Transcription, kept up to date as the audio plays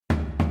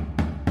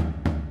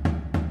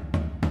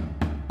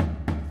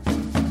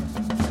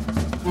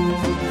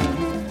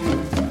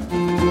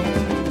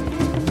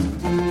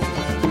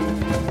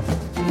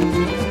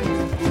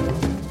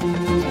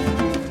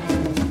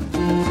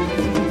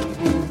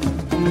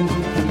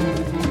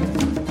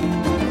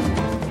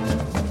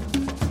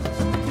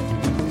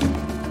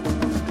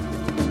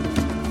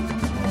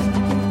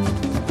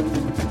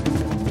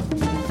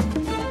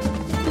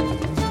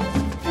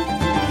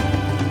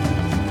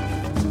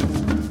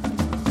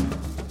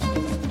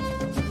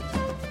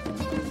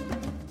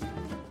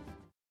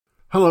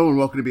Hello and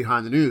welcome to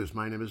Behind the News.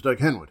 My name is Doug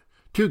Henwood.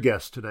 Two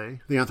guests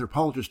today. The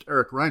anthropologist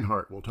Eric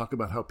Reinhart will talk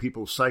about how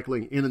people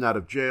cycling in and out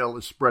of jail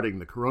is spreading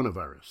the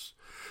coronavirus.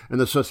 And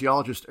the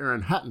sociologist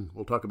Aaron Hatton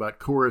will talk about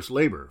coerced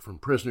labor from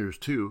prisoners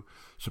to,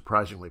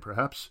 surprisingly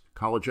perhaps,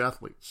 college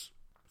athletes.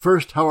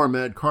 First, how our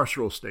mad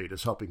carceral state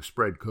is helping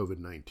spread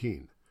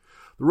COVID-19.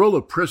 The role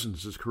of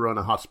prisons as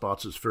corona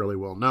hotspots is fairly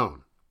well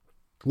known.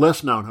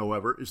 Less known,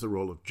 however, is the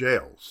role of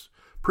jails.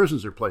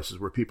 Prisons are places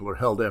where people are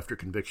held after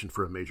conviction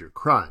for a major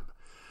crime.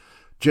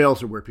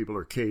 Jails are where people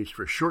are caged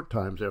for short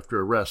times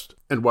after arrest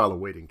and while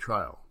awaiting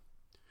trial.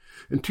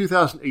 In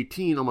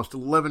 2018, almost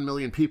 11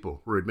 million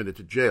people were admitted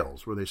to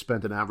jails, where they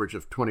spent an average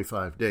of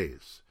 25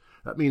 days.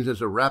 That means there's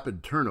a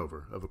rapid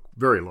turnover of a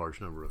very large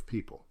number of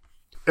people.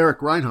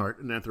 Eric Reinhart,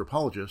 an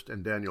anthropologist,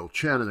 and Daniel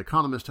Chen, an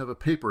economist, have a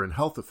paper in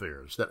Health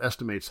Affairs that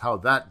estimates how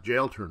that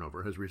jail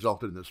turnover has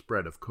resulted in the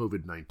spread of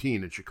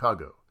COVID-19 in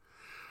Chicago.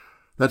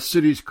 That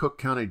city's Cook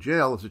County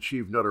Jail has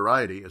achieved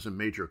notoriety as a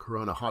major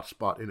corona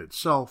hotspot in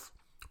itself,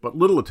 but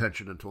little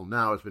attention until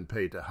now has been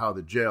paid to how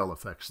the jail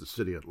affects the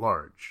city at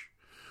large.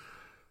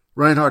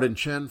 Reinhart and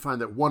Chen find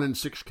that 1 in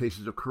 6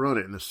 cases of corona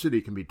in the city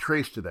can be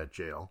traced to that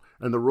jail,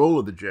 and the role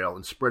of the jail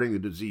in spreading the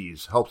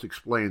disease helps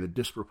explain the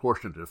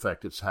disproportionate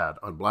effect it's had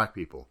on black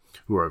people,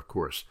 who are, of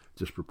course,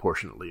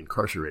 disproportionately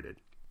incarcerated.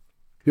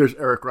 Here's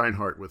Eric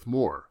Reinhart with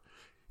more.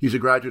 He's a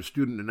graduate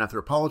student in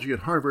anthropology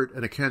at Harvard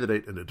and a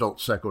candidate in adult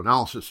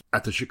psychoanalysis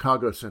at the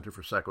Chicago Center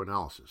for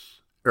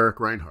Psychoanalysis. Eric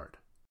Reinhart.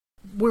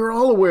 We're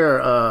all aware,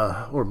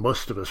 or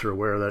most of us are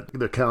aware, that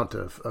the count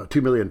of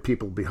 2 million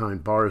people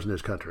behind bars in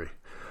this country.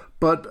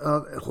 But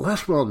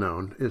less well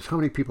known is how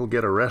many people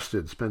get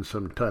arrested, spend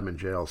some time in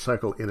jail,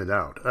 cycle in and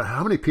out.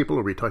 How many people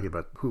are we talking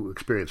about who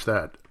experience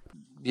that?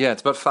 Yeah,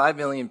 it's about 5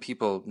 million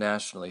people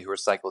nationally who are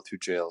cycled through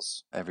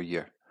jails every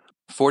year.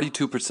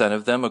 42%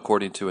 of them,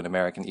 according to an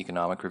American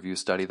Economic Review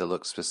study that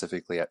looks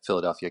specifically at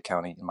Philadelphia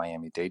County and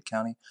Miami-Dade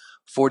County,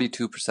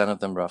 42% of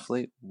them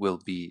roughly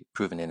will be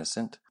proven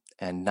innocent.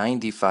 And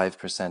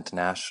 95%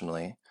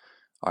 nationally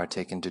are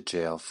taken to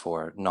jail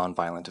for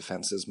nonviolent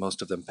offenses,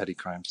 most of them petty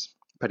crimes,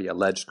 petty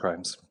alleged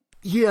crimes.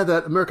 Yeah,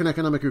 that American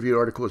Economic Review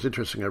article is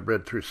interesting. I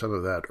read through some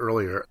of that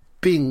earlier.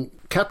 Being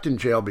kept in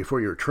jail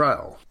before your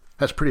trial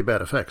has pretty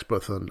bad effects,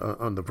 both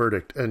on the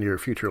verdict and your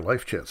future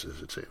life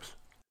chances, it seems.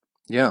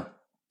 Yeah,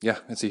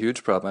 it's a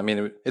huge problem. I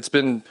mean, it's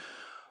been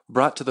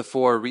brought to the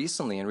fore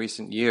recently in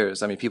recent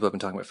years. I mean, people have been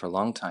talking about it for a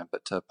long time,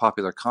 but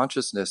popular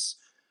consciousness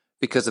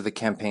because of the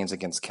campaigns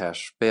against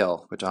cash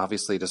bail, which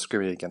obviously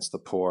discriminate against the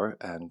poor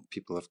and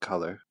people of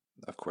color.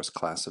 Of course,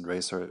 class and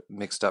race are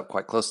mixed up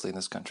quite closely in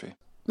this country.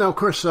 Now, of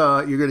course,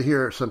 you're going to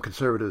hear some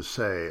conservatives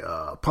say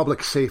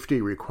public safety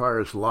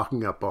requires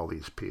locking up all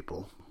these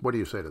people. What do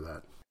you say to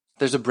that?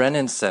 There's a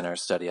Brennan Center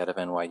study out of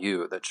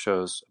NYU that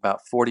shows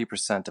about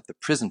 40% of the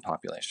prison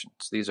population.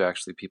 So these are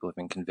actually people who have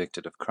been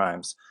convicted of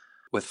crimes.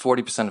 With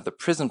 40% of the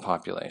prison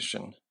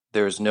population,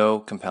 there is no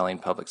compelling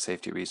public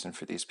safety reason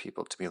for these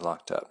people to be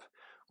locked up.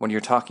 When you're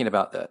talking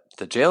about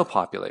the jail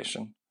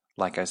population,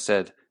 like I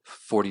said,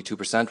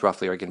 42%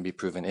 roughly are going to be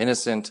proven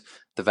innocent.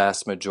 The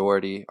vast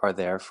majority are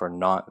there for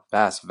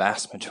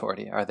vast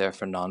majority are there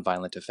for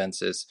nonviolent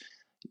offenses.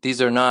 These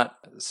are not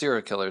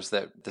serial killers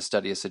that the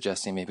study is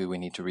suggesting maybe we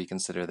need to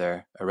reconsider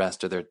their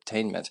arrest or their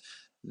detainment.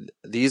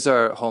 These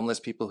are homeless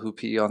people who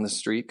pee on the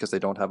street because they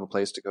don't have a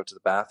place to go to the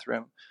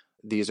bathroom.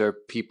 These are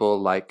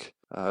people like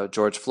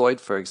George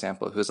Floyd, for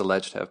example, who is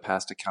alleged to have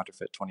passed a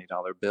counterfeit $20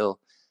 bill.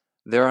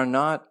 There are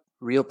not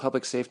real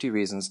public safety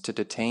reasons to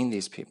detain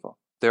these people.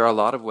 There are a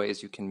lot of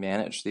ways you can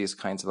manage these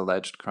kinds of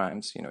alleged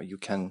crimes.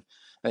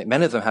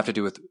 Many of them have to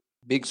do with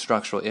big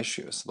structural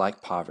issues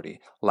like poverty,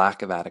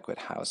 lack of adequate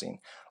housing,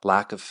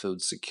 lack of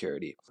food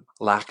security,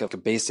 lack of a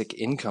basic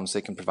income so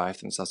they can provide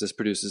for themselves. This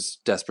produces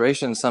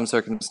desperation in some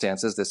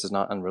circumstances. This is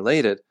not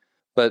unrelated.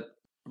 But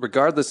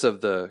regardless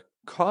of the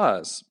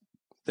cause,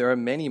 there are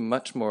many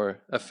much more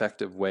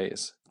effective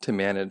ways to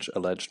manage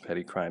alleged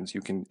petty crimes.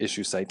 You can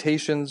issue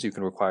citations, you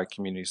can require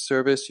community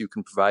service, you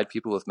can provide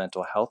people with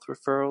mental health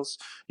referrals,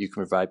 you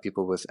can provide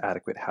people with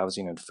adequate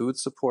housing and food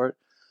support.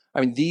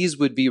 I mean, these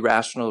would be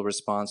rational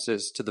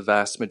responses to the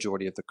vast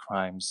majority of the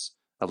crimes,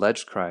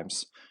 alleged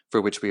crimes,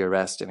 for which we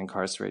arrest and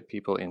incarcerate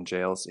people in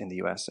jails in the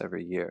U.S.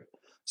 every year.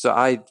 So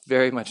I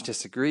very much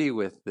disagree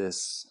with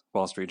this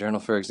Wall Street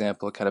Journal, for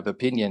example, kind of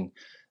opinion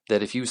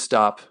that if you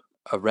stop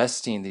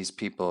arresting these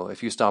people,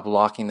 if you stop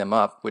locking them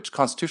up, which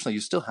constitutionally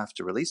you still have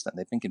to release them.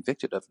 They've been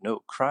convicted of no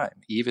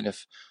crime. Even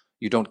if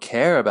you don't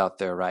care about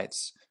their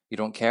rights, you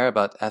don't care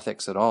about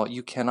ethics at all,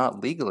 you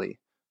cannot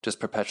legally just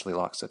perpetually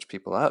lock such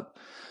people up.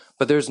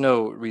 But there's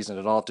no reason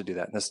at all to do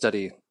that. And the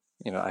study,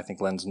 I think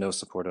lends no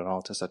support at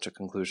all to such a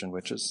conclusion,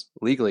 which is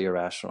legally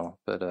irrational,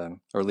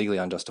 or legally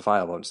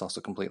unjustifiable. It's also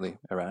completely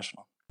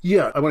irrational.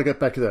 Yeah, I want to get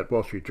back to that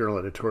Wall Street Journal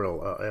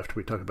editorial after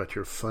we talk about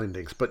your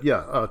findings. But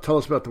tell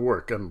us about the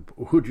work.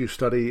 Who did you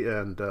study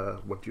and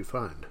what did you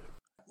find?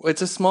 Well,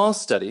 it's a small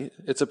study.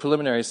 It's a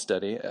preliminary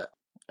study.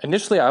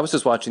 Initially, I was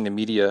just watching the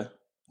media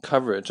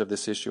coverage of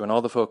this issue, and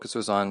all the focus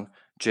was on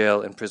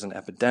jail and prison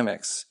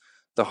epidemics,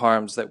 the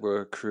harms that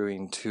were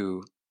accruing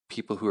to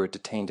people who are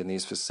detained in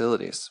these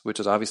facilities, which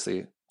is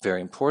obviously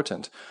very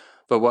important.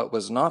 But what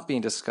was not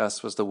being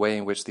discussed was the way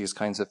in which these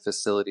kinds of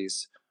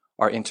facilities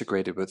are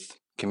integrated with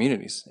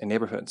communities and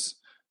neighborhoods.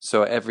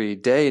 So every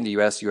day in the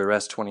US, you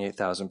arrest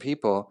 28,000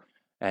 people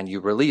and you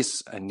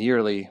release a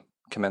nearly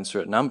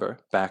commensurate number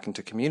back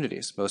into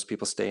communities. Most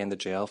people stay in the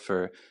jail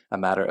for a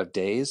matter of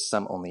days,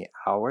 some only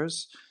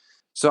hours.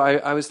 So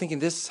I was thinking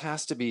this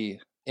has to be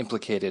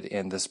implicated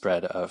in the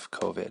spread of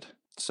COVID.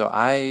 So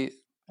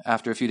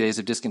after a few days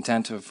of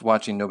discontent of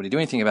watching nobody do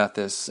anything about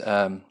this,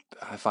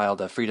 I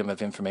filed a Freedom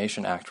of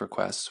Information Act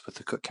request with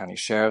the Cook County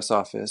Sheriff's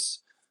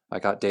Office. I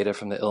got data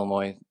from the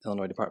Illinois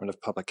Department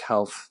of Public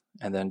Health,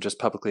 and then just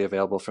publicly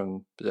available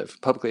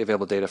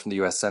data from the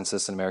U.S.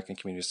 Census and American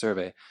Community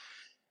Survey.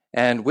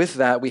 And with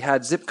that, we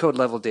had zip code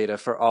level data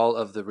for all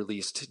of the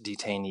released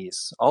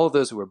detainees, all of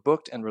those who were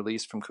booked and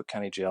released from Cook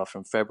County Jail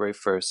from February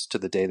 1st to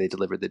the day they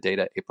delivered the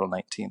data, April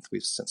 19th.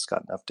 We've since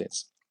gotten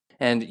updates.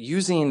 And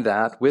using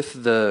that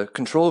with the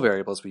control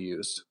variables we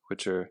used,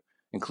 which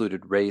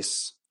included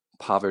race,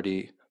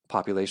 poverty,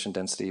 population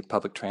density,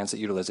 public transit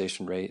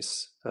utilization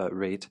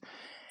rate,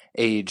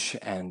 age,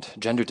 and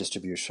gender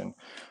distribution.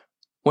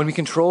 When we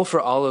control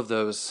for all of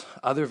those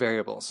other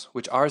variables,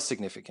 which are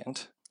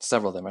significant,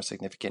 several of them are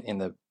significant in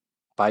the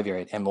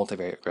bivariate and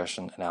multivariate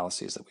regression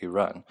analyses that we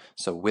run,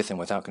 so with and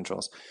without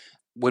controls.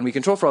 When we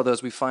control for all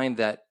those, we find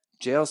that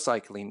jail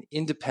cycling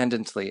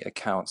independently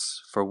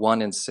accounts for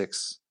 1 in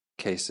 6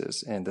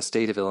 cases in the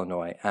state of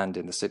Illinois and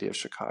in the city of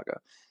Chicago.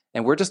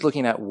 And we're just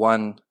looking at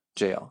one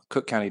jail,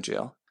 Cook County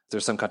Jail.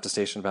 There's some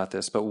contestation about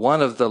this, but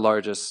one of the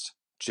largest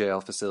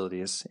jail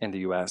facilities in the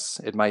U.S.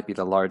 It might be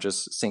the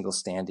largest single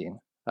standing,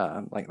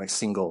 like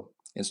single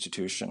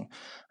institution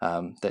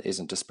that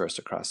isn't dispersed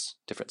across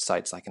different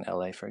sites, like in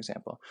LA, for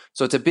example.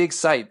 So it's a big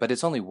site, but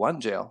it's only one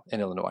jail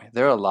in Illinois.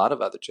 There are a lot of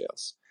other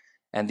jails.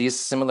 And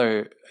these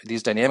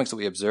dynamics that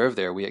we observe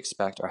there, we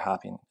expect are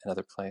happening in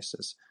other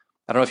places.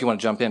 I don't know if you want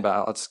to jump in, but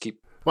I'll just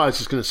keep. Well, I was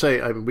just going to say,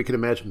 we can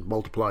imagine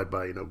multiplied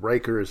by,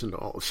 Rikers and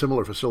all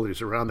similar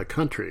facilities around the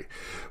country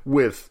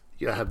with,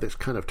 you have this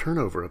kind of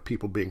turnover of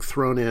people being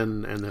thrown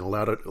in and then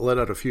let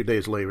out a few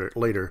days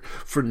later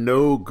for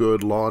no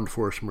good law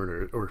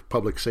enforcement or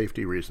public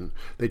safety reason.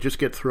 They just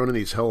get thrown in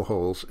these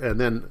hellholes, and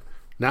then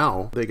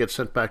now they get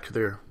sent back to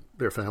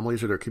their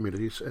families or their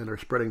communities and are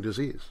spreading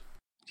disease.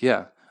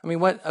 Yeah. I mean,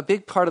 what a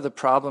big part of the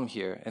problem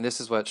here, and this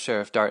is what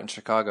Sheriff Dart in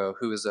Chicago,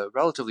 who is a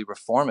relatively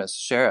reformist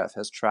sheriff,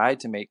 has tried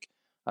to make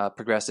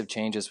progressive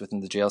changes within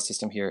the jail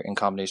system here in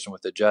combination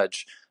with the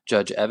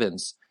Judge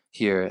Evans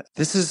here.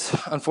 This is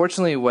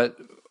unfortunately what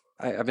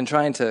I've been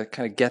trying to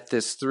kind of get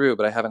this through,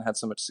 but I haven't had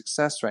so much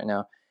success right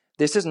now.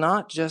 This is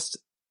not just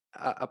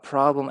a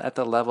problem at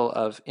the level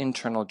of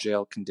internal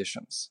jail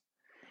conditions.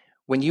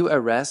 When you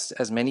arrest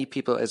as many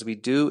people as we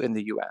do in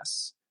the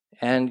US,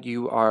 and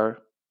you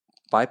are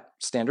by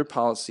standard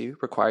policy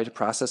required to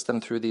process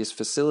them through these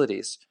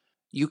facilities,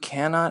 you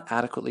cannot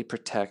adequately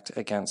protect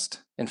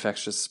against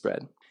infectious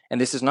spread.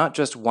 And this is not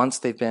just once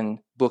they've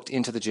been booked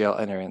into the jail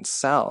and are in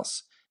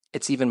cells.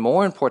 It's even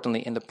more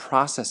importantly in the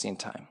processing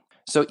time.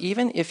 So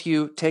even if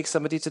you take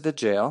somebody to the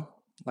jail,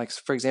 like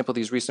for example,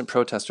 these recent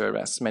protester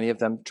arrests, many of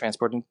them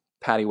transported in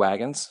paddy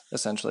wagons,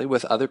 essentially,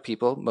 with other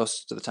people.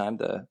 Most of the time,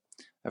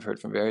 I've heard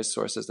from various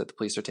sources that the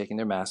police are taking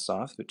their masks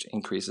off, which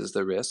increases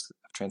the risk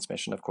of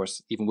transmission. Of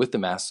course, even with the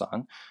masks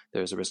on,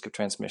 there's a risk of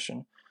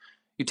transmission.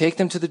 You take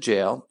them to the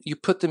jail, you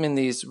put them in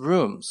these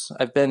rooms.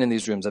 I've been in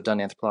these rooms. I've done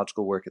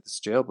anthropological work at this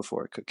jail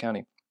before, Cook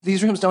County.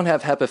 These rooms don't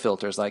have HEPA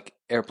filters like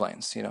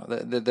airplanes.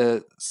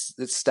 The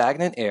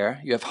stagnant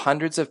air. You have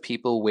hundreds of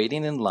people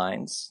waiting in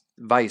lines.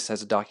 Vice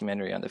has a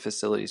documentary on the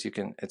facilities.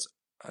 It's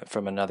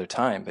from another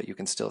time, but you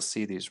can still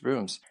see these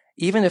rooms.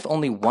 Even if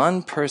only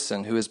one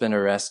person who has been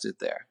arrested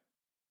there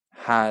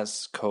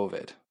has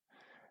COVID,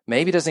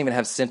 maybe doesn't even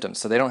have symptoms,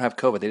 so they don't have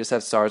COVID. They just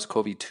have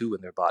SARS-CoV-2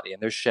 in their body,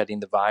 and they're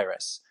shedding the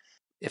virus.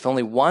 If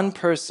only one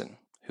person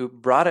who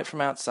brought it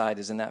from outside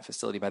is in that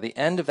facility, by the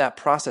end of that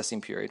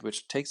processing period,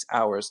 which takes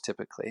hours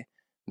typically,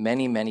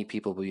 many, many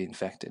people will be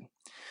infected.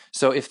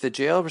 So if the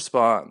jail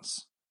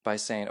responds by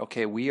saying,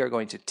 okay, we are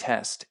going to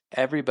test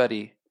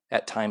everybody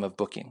at time of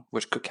booking,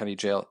 which Cook County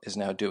Jail is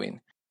now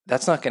doing,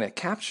 that's not going to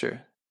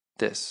capture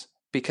this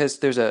because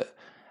there's a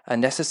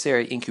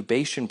necessary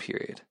incubation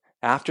period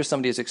after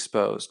somebody is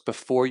exposed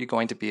before you're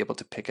going to be able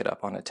to pick it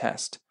up on a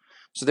test.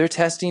 So they're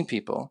testing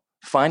people,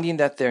 finding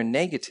that they're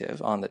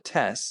negative on the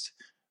test,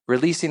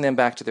 releasing them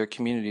back to their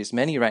communities,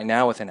 many right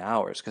now within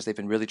hours, because they've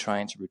been really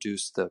trying to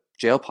reduce the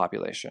jail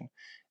population.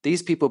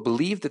 These people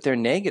believe that they're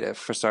negative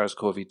for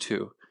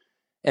SARS-CoV-2.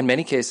 In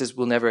many cases,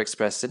 will never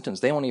express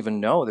symptoms. They won't even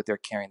know that they're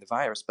carrying the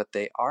virus, but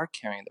they are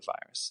carrying the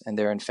virus, and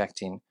they're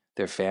infecting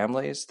their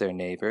families, their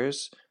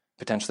neighbors,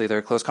 potentially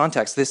their close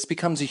contacts. This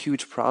becomes a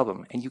huge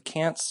problem, and you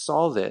can't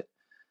solve it.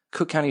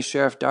 Cook County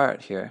Sheriff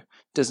Dart here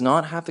does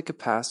not have the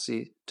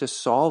capacity to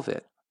solve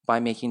it by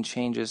making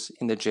changes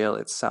in the jail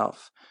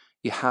itself.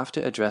 You have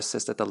to address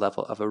this at the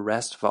level of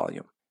arrest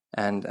volume.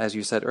 And as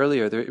you said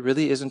earlier, there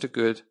really isn't a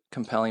good,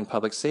 compelling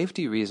public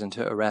safety reason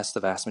to arrest the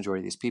vast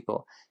majority of these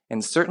people,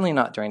 and certainly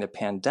not during a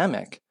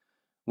pandemic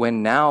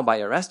when now by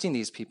arresting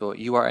these people,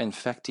 you are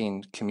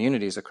infecting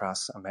communities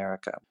across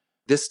America.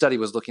 This study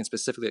was looking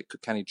specifically at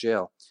Cook County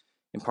Jail,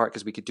 in part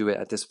because we could do it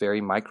at this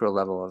very micro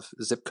level of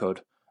zip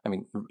code. I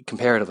mean,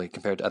 comparatively,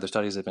 compared to other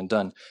studies that have been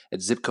done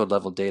at zip code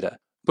level data.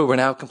 But we're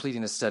now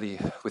completing a study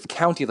with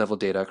county level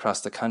data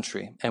across the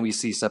country, and we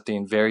see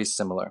something very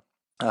similar.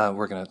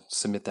 We're going to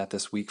submit that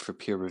this week for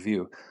peer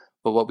review.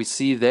 But what we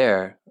see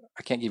there,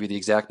 I can't give you the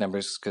exact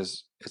numbers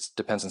because it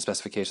depends on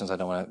specifications. I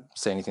don't want to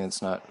say anything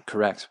that's not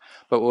correct.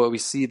 But what we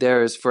see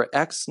there is for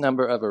X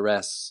number of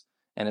arrests,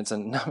 and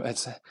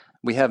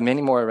we have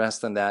many more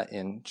arrests than that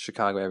in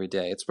Chicago every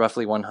day. It's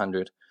roughly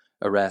 100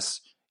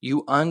 arrests.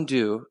 You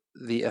undo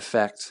the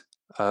effect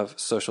of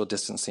social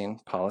distancing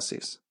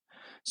policies.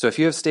 So if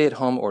you have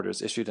stay-at-home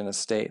orders issued in a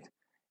state,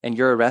 and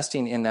you're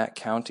arresting in that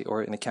county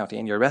or in the county,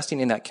 and you're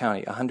arresting in that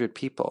county 100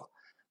 people,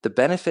 the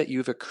benefit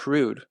you've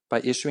accrued by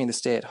issuing the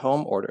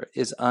stay-at-home order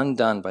is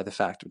undone by the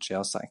fact of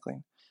jail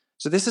cycling.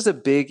 So this is a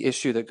big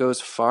issue that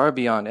goes far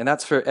beyond, and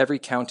that's for every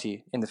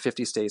county in the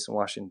 50 states in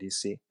Washington,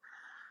 D.C.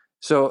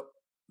 So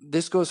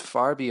this goes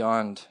far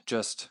beyond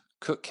just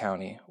Cook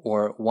County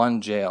or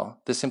one jail.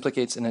 This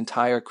implicates an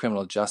entire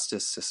criminal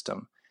justice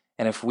system.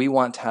 And if we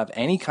want to have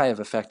any kind of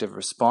effective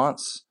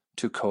response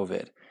to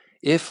COVID,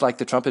 if, like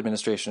the Trump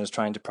administration is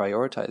trying to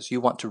prioritize, you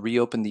want to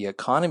reopen the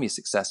economy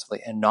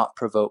successfully and not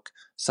provoke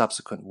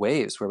subsequent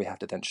waves where we have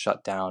to then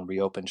shut down,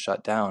 reopen,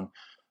 shut down,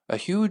 a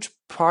huge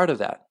part of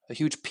that, a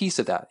huge piece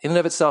of that, in and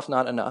of itself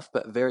not enough,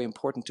 but very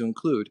important to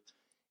include,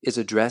 is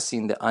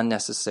addressing the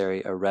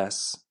unnecessary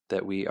arrests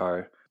that we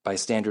are, by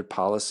standard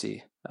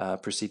policy,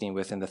 proceeding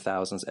with in the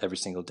thousands every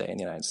single day in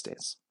the United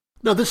States.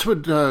 Now, this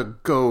would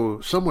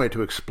go some way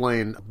to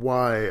explain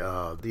why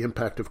the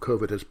impact of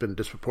COVID has been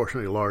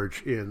disproportionately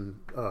large in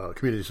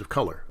communities of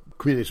color,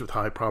 communities with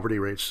high poverty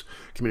rates,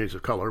 communities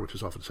of color, which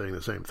is often saying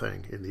the same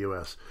thing in the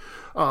U.S.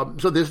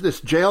 So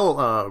this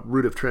jail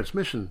route of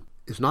transmission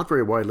is not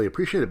very widely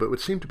appreciated, but would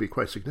seem to be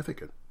quite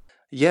significant.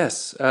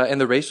 Yes,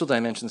 and the racial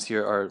dimensions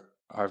here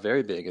are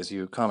very big, as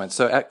you comment.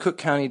 So at Cook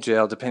County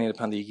Jail, depending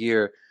upon the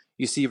year,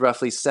 you see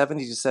roughly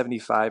 70 to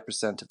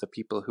 75% of the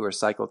people who are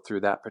cycled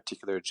through that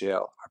particular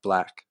jail are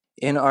Black.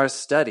 In our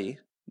study,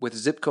 with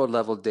zip code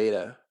level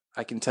data,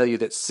 I can tell you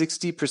that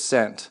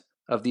 60%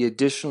 of the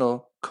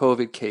additional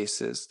COVID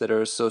cases that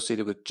are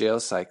associated with jail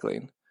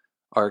cycling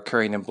are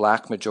occurring in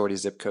Black majority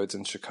zip codes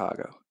in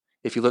Chicago.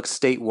 If you look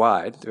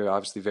statewide, there are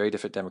obviously very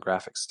different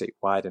demographics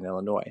statewide in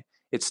Illinois.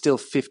 It's still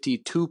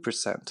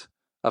 52%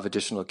 of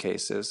additional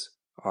cases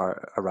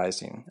are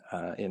arising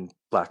in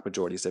Black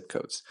majority zip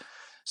codes.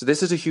 So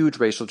this is a huge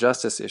racial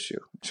justice issue.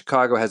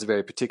 Chicago has a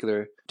very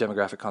particular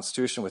demographic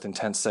constitution with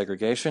intense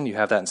segregation. You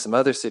have that in some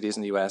other cities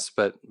in the U.S.,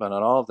 but not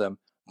all of them.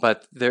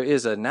 But there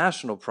is a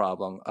national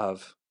problem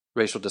of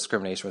racial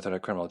discrimination within our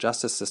criminal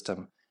justice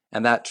system,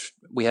 and that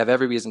we have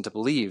every reason to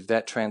believe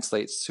that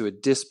translates to a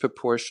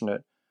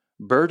disproportionate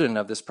burden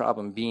of this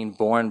problem being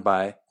borne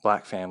by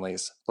Black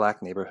families,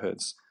 Black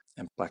neighborhoods,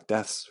 and Black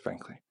deaths,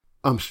 frankly.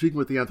 I'm speaking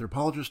with the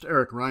anthropologist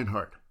Eric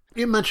Reinhart.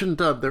 You mentioned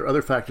there are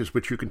other factors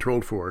which you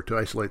controlled for to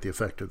isolate the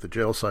effect of the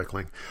jail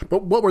cycling.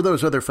 But what were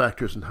those other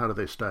factors and how do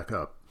they stack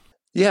up?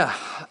 Yeah,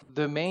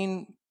 the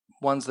main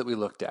ones that we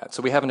looked at.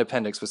 So we have an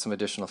appendix with some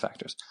additional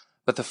factors.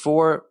 But the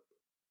four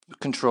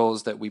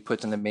controls that we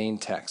put in the main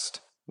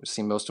text, which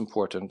seem most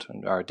important,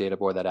 and our data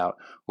bore that out,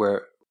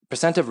 were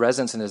percent of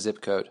residents in a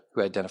zip code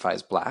who identify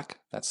as Black,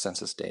 that's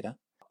census data,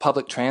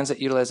 public transit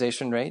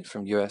utilization rate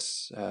from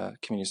U.S.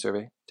 Community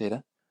Survey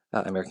data,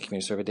 American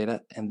Community Survey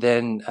data, and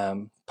then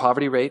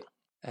poverty rate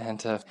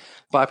and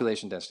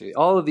population density.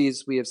 All of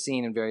these we have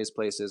seen in various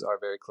places are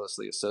very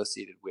closely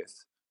associated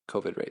with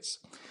COVID rates.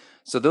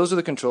 So those are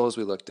the controls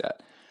we looked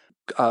at.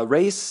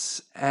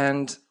 Race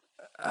and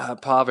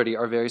poverty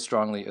are very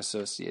strongly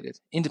associated.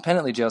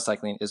 Independently, jail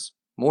cycling is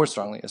more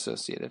strongly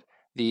associated.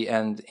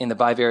 And in the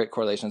bivariate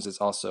correlations,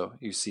 it's also,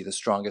 you see the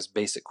strongest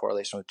basic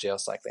correlation with jail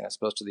cycling as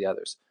opposed to the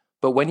others.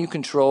 But when you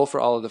control for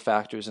all of the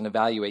factors and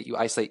evaluate, you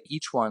isolate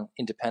each one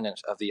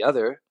independent of the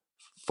other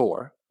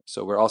four.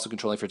 So we're also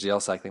controlling for jail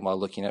cycling while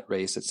looking at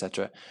race,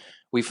 etc.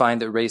 We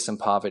find that race and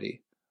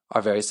poverty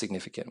are very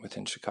significant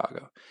within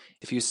Chicago.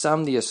 If you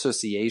sum the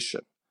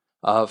association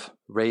of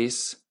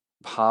race,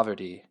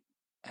 poverty,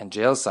 and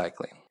jail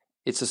cycling,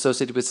 it's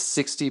associated with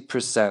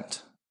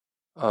 60%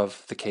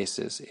 of the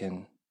cases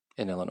in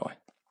Illinois.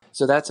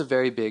 So that's a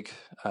very big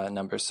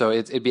number. So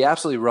it'd be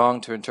absolutely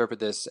wrong to interpret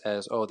this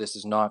as,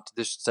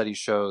 this study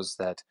shows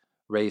that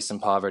race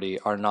and poverty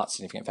are not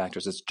significant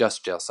factors. It's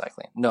just jail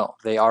cycling. No,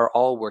 they are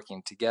all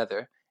working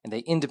together and they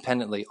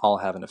independently all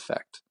have an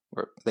effect,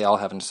 or they all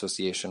have an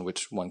association,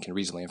 which one can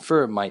reasonably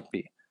infer might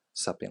be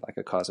something like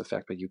a cause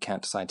effect, but you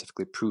can't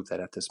scientifically prove that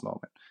at this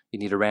moment. You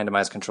need a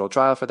randomized controlled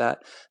trial for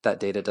that. That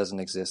data doesn't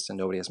exist and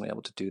nobody has been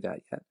able to do that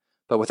yet.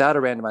 But without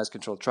a randomized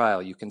controlled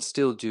trial, you can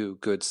still do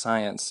good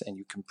science and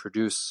you can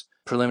produce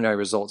preliminary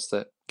results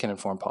that can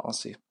inform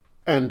policy.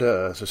 And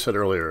as I said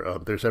earlier,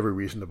 there's every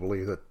reason to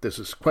believe that this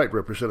is quite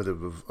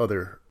representative of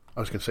other,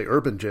 I was going to say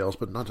urban jails,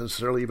 but not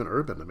necessarily even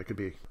urban. I mean, it could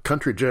be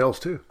country jails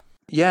too.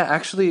 Yeah,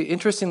 actually,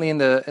 interestingly, in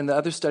the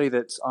other study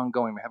that's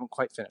ongoing, we haven't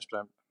quite finished,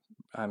 but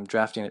I'm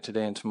drafting it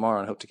today and tomorrow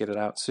and hope to get it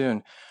out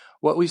soon.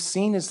 What we've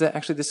seen is that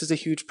actually this is a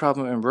huge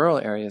problem in rural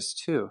areas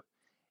too.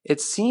 It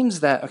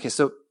seems that, okay,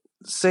 so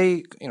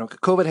say,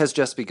 COVID has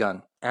just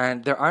begun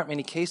and there aren't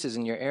many cases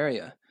in your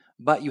area,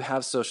 but you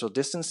have social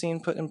distancing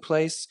put in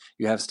place,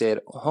 you have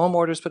stay-at-home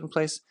orders put in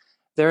place.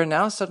 There are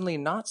now suddenly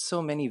not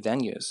so many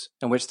venues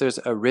in which there's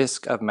a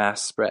risk of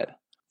mass spread.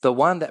 The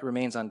one that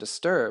remains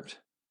undisturbed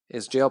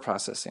is jail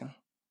processing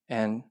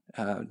and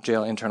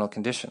jail internal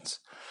conditions.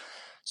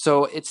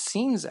 So it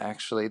seems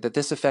actually that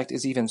this effect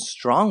is even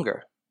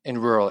stronger in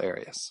rural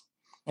areas.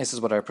 This is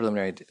what our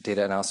preliminary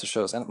data analysis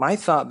shows. And my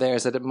thought there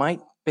is that it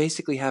might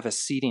basically have a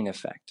seeding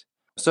effect.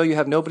 So you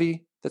have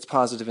nobody that's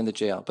positive in the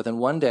jail, but then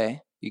one day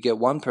you get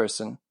one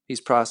person,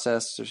 he's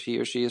processed, or he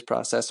or she is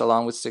processed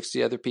along with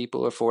 60 other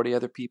people or 40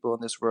 other people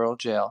in this rural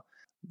jail.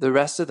 The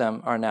rest of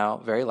them are now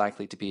very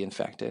likely to be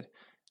infected.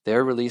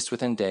 They're released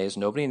within days.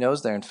 Nobody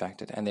knows they're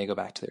infected, and they go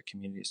back to their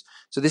communities.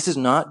 So this is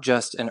not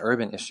just an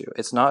urban issue.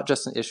 It's not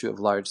just an issue of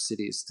large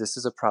cities. This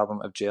is a problem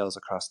of jails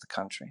across the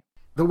country.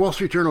 The Wall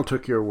Street Journal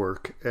took your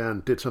work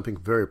and did something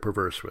very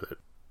perverse with it.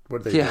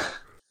 What did they do?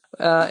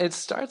 It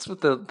starts with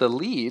the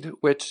lead,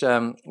 which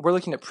we're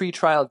looking at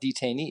pretrial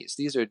detainees.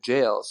 These are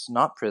jails,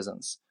 not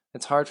prisons.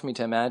 It's hard for me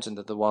to imagine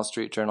that the Wall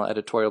Street Journal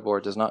editorial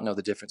board does not know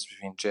the difference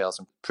between jails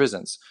and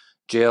prisons.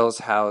 Jails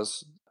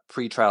house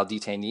pretrial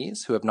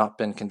detainees who have not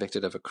been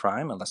convicted of a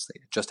crime, unless they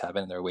just have it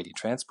and they're awaiting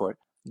transport.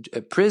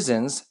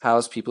 Prisons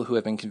house people who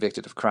have been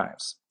convicted of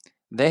crimes.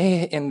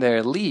 They, in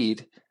their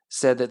lead,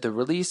 said that the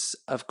release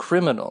of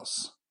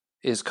criminals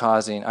is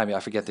causing, I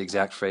forget the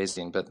exact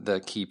phrasing, but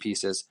the key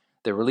piece is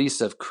the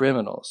release of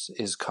criminals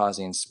is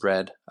causing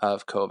spread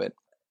of COVID.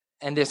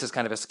 And this is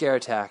kind of a scare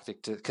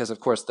tactic because, of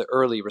course, the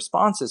early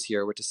responses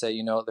here were to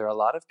say, there are a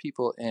lot of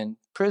people in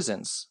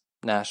prisons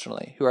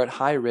nationally who are at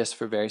high risk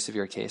for very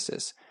severe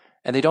cases.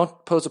 And they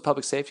don't pose a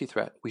public safety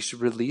threat. We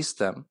should release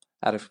them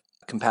out of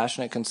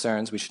compassionate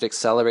concerns. We should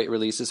accelerate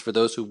releases for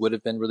those who would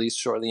have been released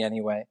shortly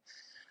anyway.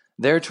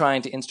 They're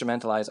trying to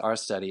instrumentalize our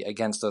study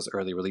against those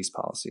early release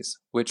policies,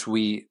 which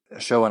we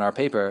show in our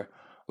paper.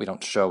 We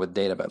don't show with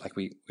data, but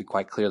we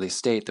quite clearly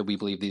state that we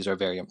believe these are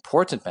very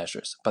important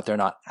measures, but they're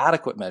not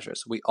adequate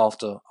measures. We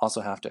also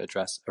have to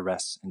address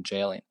arrests and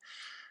jailing.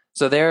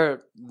 So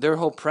their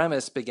whole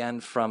premise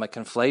began from a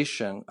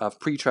conflation of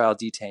pretrial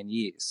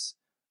detainees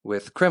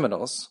with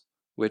criminals,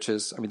 which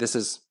is, this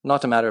is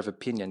not a matter of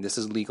opinion. This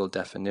is legal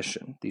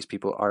definition. These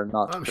people are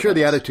not criminals. Sure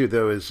the attitude,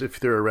 though, is if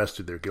they're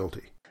arrested, they're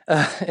guilty.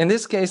 In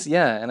this case,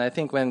 yeah. And I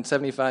think when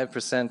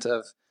 75%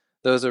 of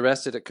those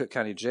arrested at Cook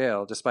County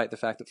Jail, despite the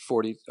fact that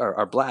 40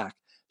 are black,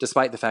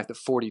 despite the fact that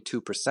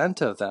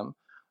 42% of them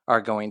are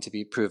going to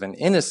be proven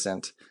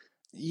innocent,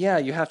 yeah,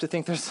 you have to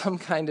think there's some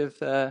kind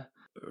of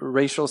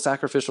racial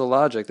sacrificial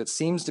logic that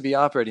seems to be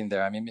operating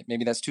there.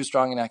 Maybe that's too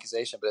strong an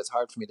accusation, but it's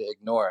hard for me to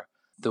ignore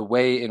the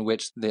way in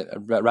which the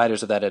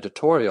writers of that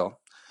editorial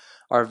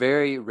are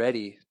very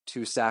ready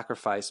to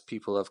sacrifice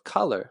people of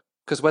color,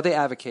 because what they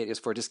advocate is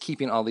for just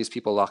keeping all these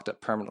people locked up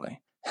permanently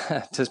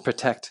to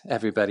protect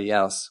everybody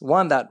else.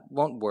 One, that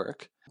won't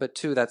work, but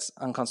two, that's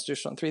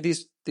unconstitutional. And three,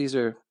 these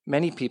are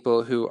many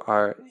people who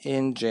are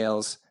in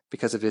jails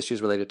because of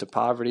issues related to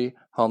poverty,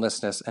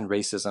 homelessness, and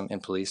racism in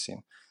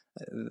policing.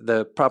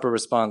 The proper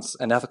response,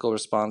 an ethical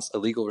response, a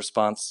legal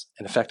response,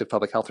 an effective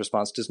public health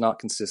response does not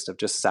consist of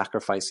just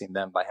sacrificing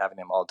them by having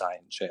them all die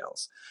in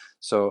jails.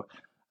 So,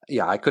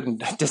 yeah, I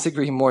couldn't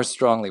disagree more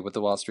strongly with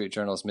the Wall Street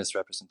Journal's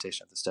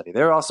misrepresentation of the study.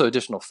 There are also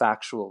additional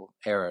factual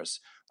errors,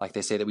 like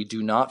they say that we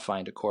do not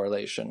find a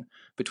correlation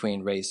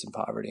between race and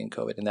poverty and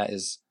COVID, and that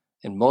is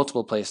in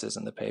multiple places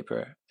in the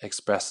paper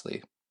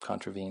expressly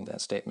contravened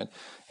that statement,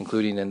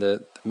 including in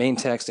the main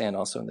text and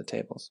also in the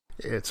tables.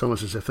 It's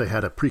almost as if they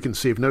had a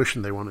preconceived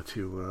notion they wanted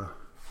to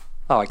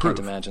I can't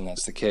imagine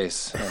that's the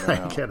case.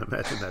 I can't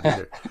imagine that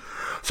either.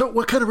 So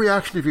what kind of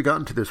reaction have you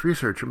gotten to this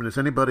research? Is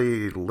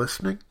anybody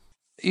listening?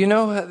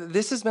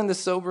 This has been the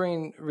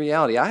sobering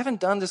reality. I haven't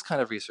done this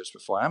kind of research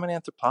before. I'm an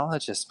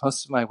anthropologist.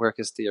 Most of my work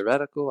is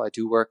theoretical. I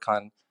do work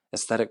on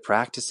aesthetic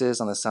practices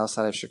on the south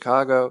side of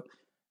Chicago,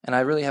 and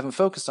I really haven't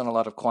focused on a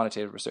lot of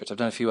quantitative research. I've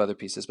done a few other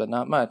pieces, but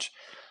not much,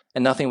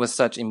 and nothing with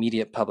such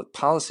immediate public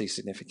policy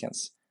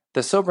significance.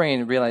 The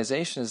sobering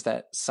realization is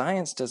that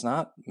science does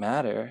not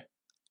matter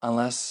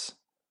unless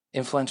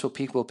influential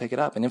people pick it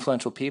up, and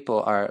influential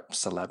people are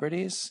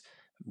celebrities,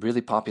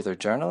 really popular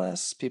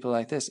journalists, people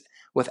like this.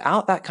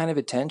 Without that kind of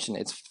attention,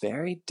 it's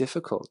very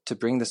difficult to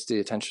bring this to the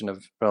attention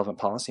of relevant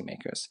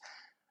policymakers.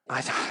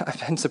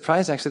 I've been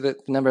surprised, actually,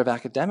 that the number of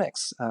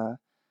academics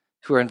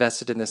who are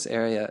invested in this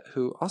area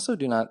who also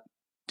do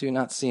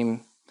not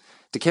seem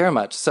to care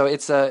much. So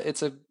it's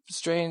a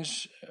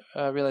strange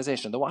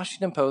realization. The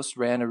Washington Post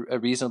ran a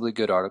reasonably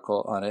good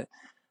article on it.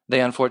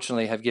 They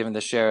unfortunately have given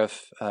the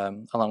sheriff,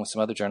 along with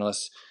some other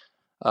journalists,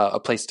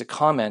 a place to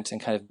comment and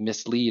kind of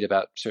mislead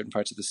about certain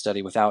parts of the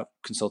study without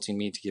consulting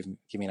me to give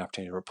me an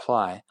opportunity to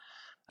reply.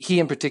 He,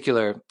 in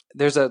particular,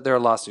 there are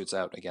lawsuits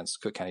out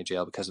against Cook County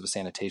Jail because of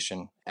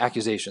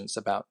accusations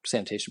about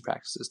sanitation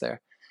practices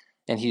there.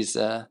 And he's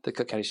the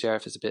Cook County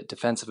Sheriff is a bit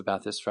defensive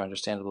about this for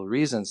understandable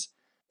reasons.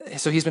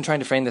 So he's been trying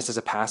to frame this as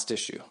a past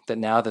issue, that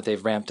now that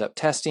they've ramped up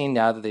testing,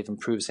 now that they've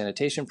improved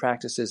sanitation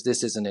practices,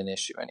 this isn't an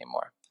issue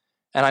anymore.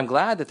 And I'm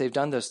glad that they've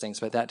done those things,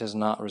 but that does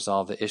not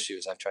resolve the issue,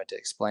 as I've tried to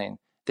explain.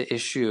 The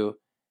issue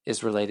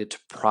is related to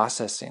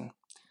processing.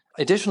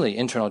 Additionally,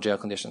 internal jail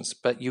conditions,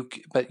 but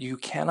you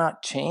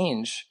cannot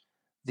change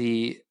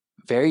the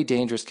very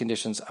dangerous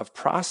conditions of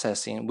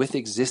processing with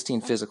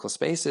existing physical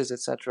spaces,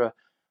 etc.,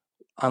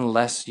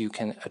 unless you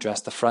can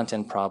address the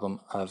front-end problem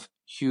of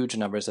huge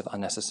numbers of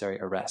unnecessary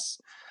arrests.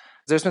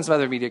 There's been some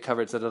other media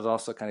coverage that has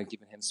also kind of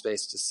given him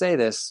space to say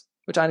this,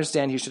 which I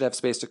understand he should have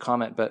space to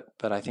comment,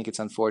 but I think it's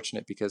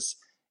unfortunate because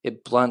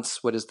it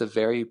blunts what is the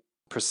very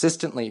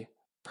persistently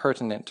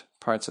pertinent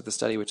parts of the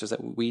study, which is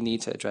that we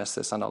need to address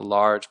this on a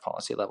large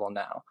policy level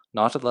now,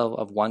 not at the level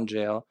of one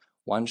jail,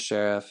 one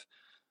sheriff,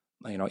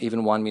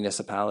 even one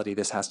municipality.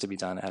 This has to be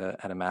done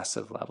at a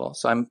massive level.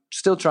 So I'm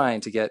still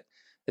trying to get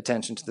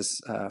attention to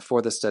this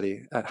for the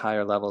study at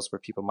higher levels where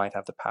people might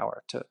have the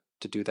power to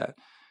do that.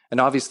 And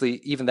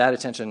obviously, even that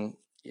attention,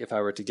 if I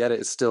were to get it,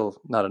 is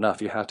still not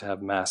enough. You have to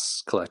have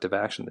mass collective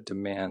action that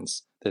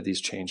demands that these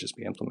changes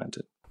be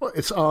implemented. Well,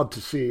 it's odd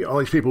to see all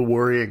these people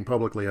worrying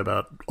publicly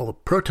about all the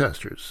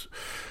protesters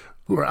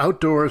who are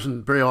outdoors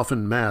and very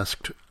often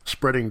masked,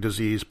 spreading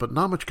disease, but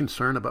not much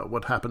concern about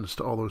what happens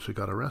to all those who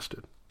got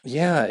arrested.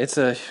 Yeah, it's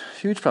a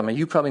huge problem.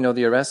 You probably know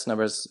the arrest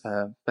numbers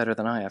better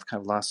than I. I've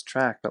kind of lost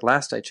track. But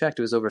last I checked,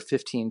 it was over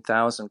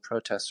 15,000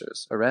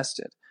 protesters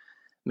arrested.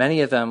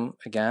 Many of them,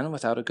 again,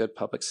 without a good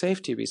public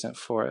safety reason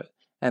for it.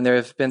 And there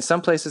have been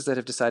some places that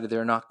have decided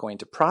they're not going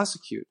to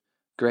prosecute.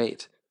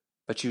 Great.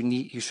 But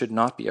you should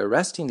not be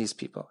arresting these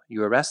people.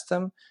 You arrest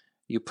them,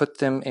 you put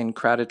them in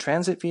crowded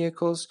transit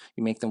vehicles,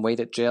 you make them wait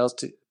at jails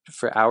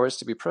for hours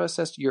to be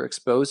processed. You're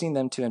exposing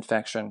them to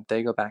infection.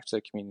 They go back to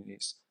their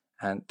communities,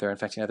 and they're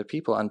infecting other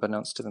people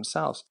unbeknownst to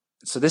themselves.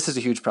 So this is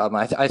a huge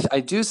problem. I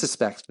do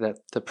suspect that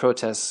the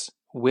protests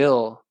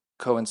will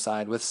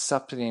coincide with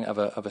something of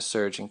a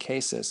surge in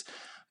cases,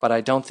 but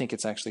I don't think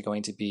it's actually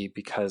going to be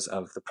because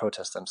of the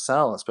protests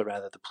themselves, but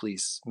rather the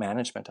police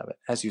management of it.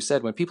 As you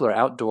said, when people are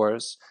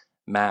outdoors,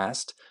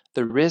 masked,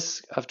 the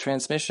risk of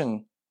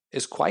transmission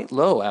is quite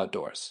low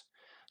outdoors.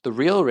 The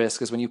real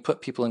risk is when you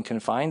put people in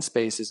confined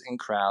spaces in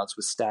crowds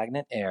with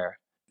stagnant air.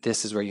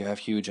 This is where you have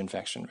huge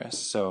infection risks.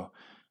 So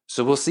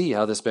we'll see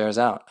how this bears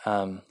out.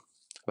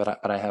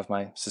 But I have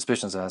my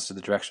suspicions as to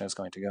the direction it's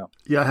going to go.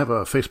 Yeah, I have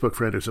a Facebook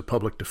friend who's a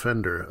public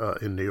defender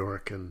in New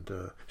York, and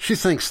she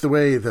thinks the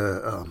way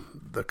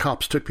the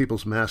cops took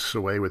people's masks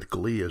away with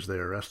glee as they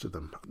arrested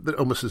them,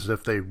 almost as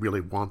if they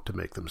really want to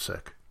make them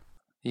sick.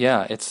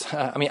 Yeah, it's.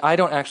 I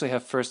don't actually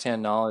have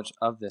firsthand knowledge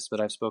of this, but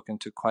I've spoken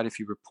to quite a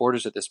few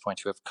reporters at this point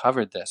who have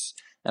covered this,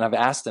 and I've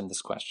asked them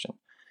this question.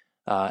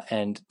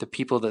 And the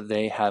people that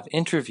they have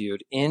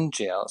interviewed in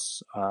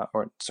jails,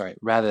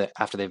 rather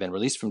after they've been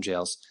released from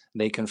jails,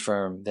 they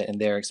confirm that in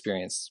their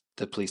experience,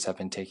 the police have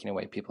been taking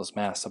away people's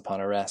masks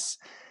upon arrests,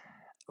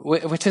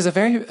 which is a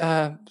very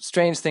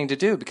strange thing to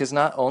do, because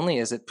not only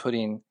is it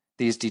putting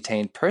these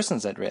detained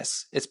persons at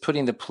risk, it's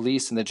putting the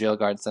police and the jail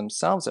guards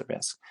themselves at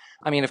risk.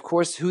 I mean, of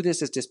course, who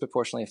this is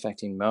disproportionately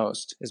affecting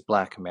most is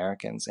Black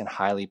Americans in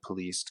highly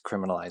policed,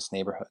 criminalized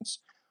neighborhoods.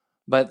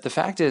 But the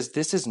fact is,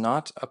 this is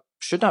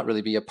should not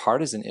really be a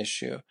partisan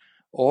issue,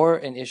 or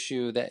an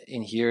issue that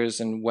adheres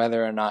in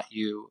whether or not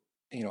you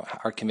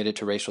are committed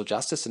to racial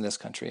justice in this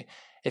country.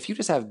 If you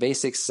just have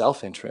basic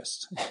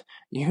self-interest,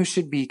 you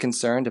should be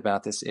concerned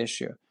about this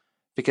issue,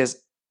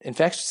 because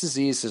infectious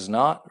disease does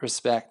not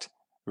respect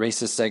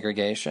racist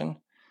segregation.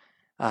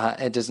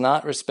 It does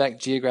not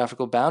respect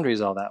geographical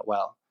boundaries all that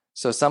well.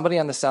 So somebody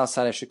on the south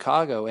side of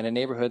Chicago in a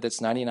neighborhood that's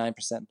 99%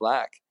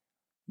 Black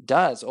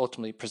does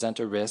ultimately present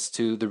a risk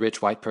to the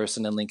rich white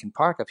person in Lincoln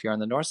Park up here on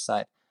the north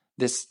side.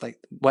 This,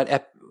 what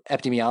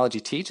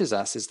epidemiology teaches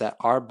us is that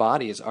our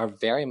bodies are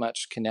very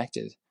much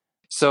connected.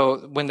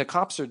 So when the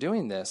cops are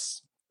doing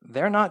this,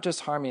 they're not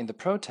just harming the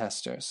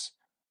protesters,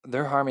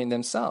 they're harming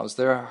themselves.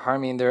 They're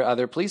harming their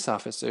other police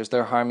officers.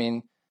 They're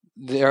harming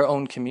their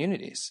own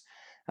communities,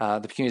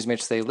 the communities in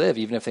which they live,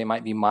 even if they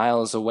might be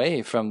miles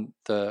away from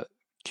the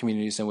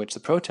communities in which the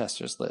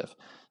protesters live.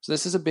 So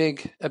this is a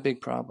big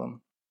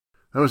problem.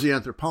 That was the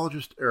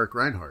anthropologist Eric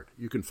Reinhart.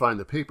 You can find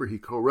the paper he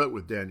co-wrote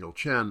with Daniel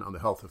Chen on the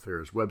Health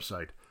Affairs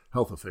website,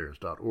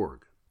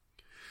 healthaffairs.org.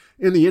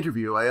 In the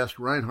interview, I asked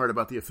Reinhart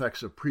about the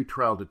effects of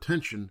pretrial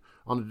detention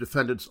on the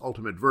defendant's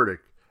ultimate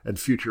verdict and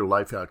future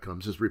life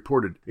outcomes, as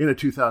reported in a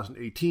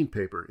 2018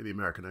 paper in the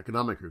American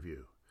Economic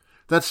Review.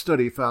 That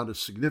study found a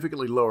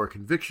significantly lower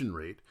conviction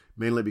rate,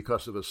 mainly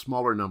because of a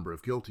smaller number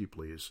of guilty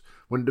pleas,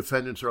 when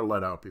defendants are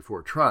let out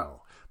before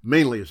trial,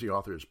 mainly, as the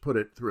authors put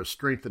it, through a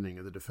strengthening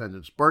of the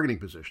defendant's bargaining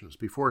positions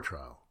before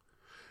trial.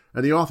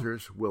 And the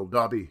authors, Will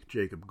Dobby,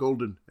 Jacob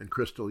Golden, and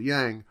Crystal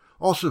Yang,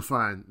 also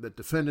find that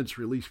defendants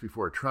released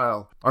before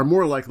trial are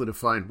more likely to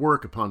find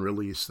work upon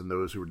release than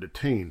those who are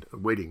detained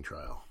awaiting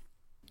trial.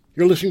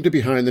 You're listening to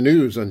Behind the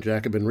News on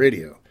Jacobin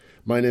Radio.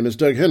 My name is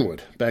Doug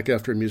Henwood, back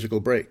after a musical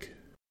break.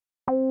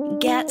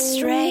 Get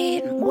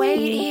straight,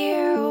 wait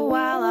here while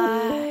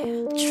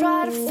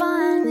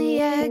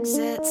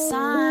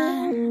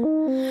sign?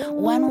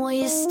 When will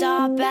you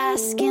stop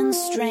asking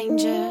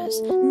strangers?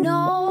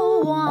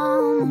 No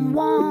one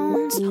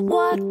wants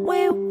what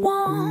we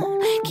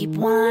want. Keep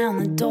one eye on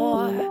the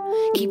door,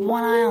 keep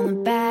one eye on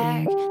the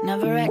bag.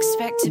 Never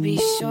expect to be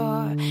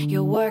sure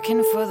you're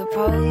working for the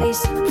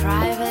police and the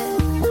private,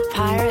 the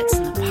pirates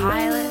and the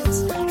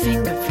pilots.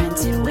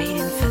 Fingerprinted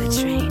waiting for the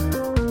train.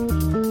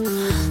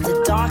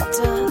 The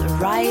doctor, the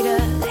writer,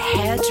 the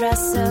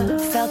hairdresser,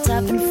 felt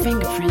up and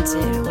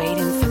fingerprinted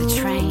waiting for the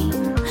train.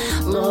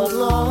 Lord,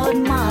 Lord,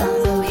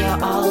 Mother, we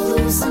are all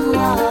losing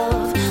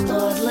love.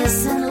 Lord,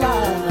 listen,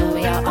 lover,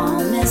 we are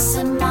all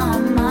missing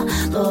Mama.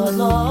 Lord,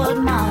 Lord,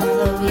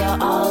 Mother, we are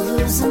all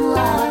losing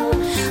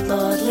love.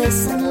 Lord,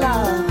 listen,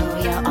 lover,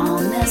 we are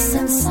all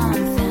missing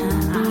something.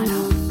 I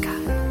don't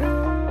got.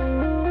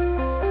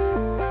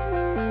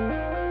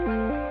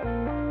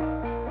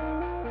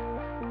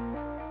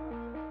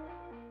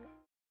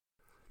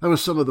 That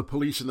was some of The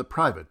Police and the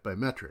Private by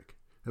Metric.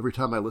 Every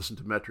time I listen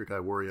to Metric,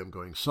 I worry I'm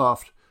going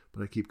soft,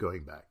 but I keep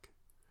going back.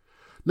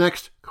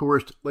 Next,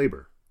 coerced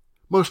labor.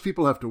 Most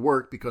people have to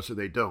work because if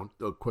they don't,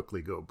 they'll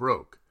quickly go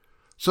broke.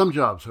 Some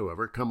jobs,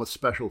 however, come with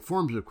special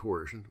forms of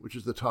coercion, which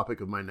is the topic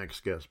of my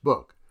next guest's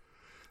book.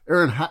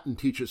 Erin Hatton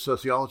teaches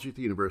sociology at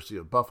the University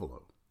of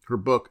Buffalo. Her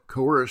book,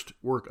 Coerced: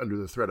 Work Under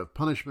the Threat of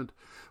Punishment,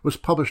 was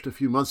published a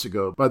few months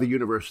ago by the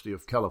University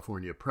of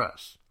California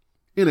Press.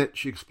 In it,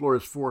 she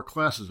explores 4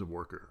 classes of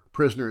worker: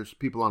 prisoners,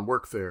 people on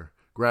workfare,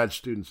 grad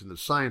students in the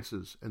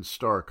sciences, and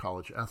star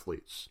college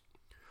athletes.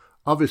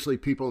 Obviously,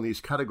 people in these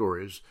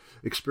categories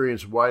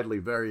experience widely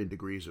varying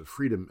degrees of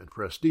freedom and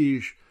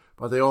prestige,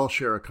 but they all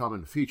share a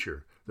common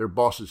feature: their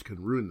bosses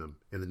can ruin them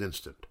in an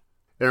instant.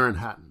 Erin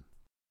Hatton.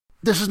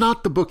 This is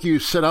not the book you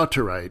set out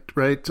to write,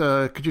 right?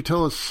 Could you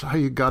tell us how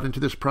you got into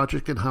this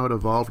project and how it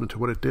evolved into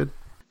what it did?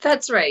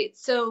 That's right.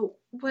 So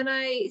when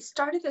I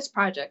started this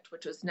project,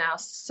 which was now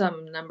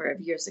some number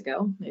of years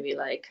ago, maybe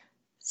like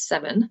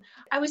 7,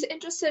 I was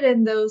interested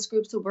in those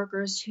groups of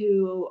workers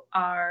who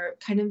are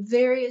kind of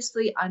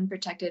variously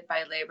unprotected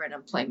by labor and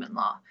employment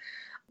law.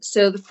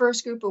 So the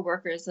first group of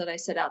workers that I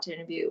set out to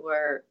interview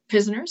were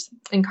prisoners,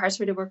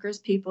 incarcerated workers,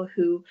 people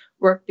who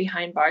work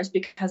behind bars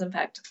because, in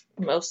fact,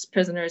 most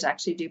prisoners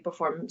actually do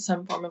perform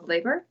some form of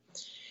labor.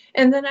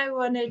 And then I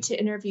wanted to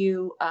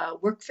interview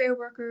workfare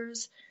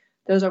workers.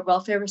 Those are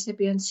welfare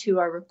recipients who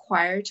are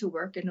required to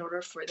work in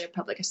order for their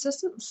public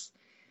assistance.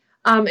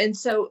 And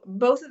so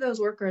both of those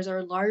workers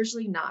are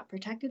largely not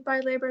protected by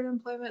labor and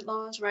employment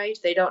laws, right?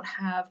 They don't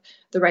have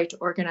the right to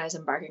organize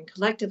and bargain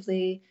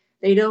collectively.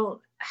 They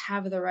don't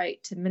have the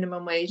right to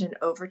minimum wage and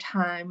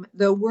overtime.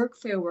 The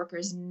workfare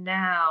workers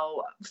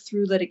now,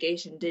 through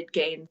litigation, did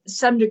gain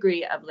some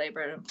degree of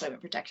labor and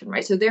employment protection,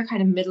 right? So they're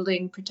kind of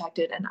middling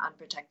protected and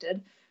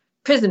unprotected.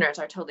 Prisoners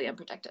are totally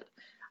unprotected.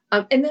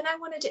 And then I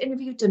wanted to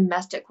interview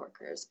domestic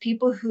workers,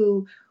 people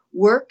who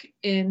work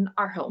in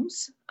our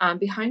homes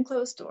behind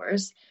closed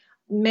doors,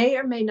 may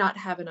or may not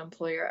have an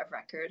employer of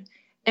record,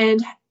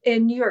 and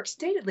in New York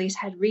State, at least,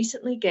 had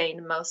recently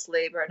gained most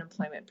labor and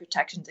employment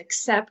protections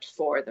except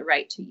for the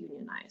right to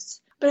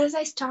unionize. But as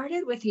I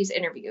started with these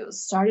interviews,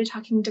 started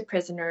talking to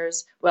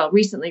prisoners,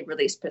 recently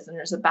released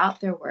prisoners about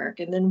their work,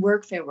 and then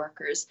workfare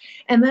workers,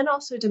 and then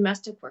also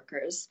domestic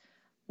workers,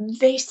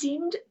 they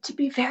seemed to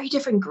be very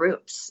different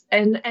groups.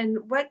 And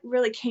what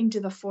really came to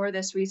the fore of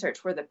this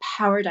research were the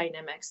power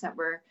dynamics that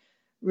were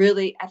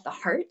really at the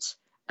heart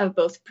of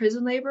both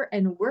prison labor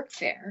and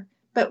workfare,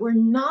 but were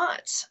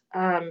not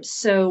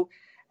so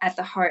at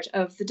the heart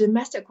of the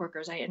domestic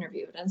workers I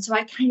interviewed. And so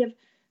I kind of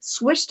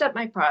switched up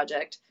my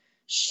project,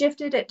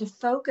 shifted it to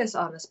focus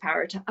on this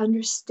power, to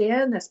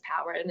understand this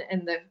power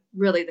and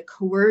the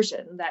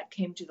coercion that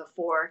came to the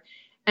fore.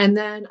 And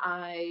then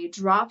I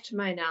dropped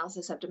my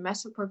analysis of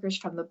domestic workers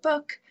from the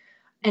book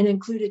and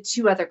included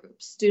 2 other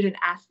groups: student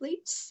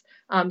athletes,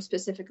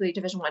 specifically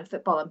Division I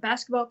football and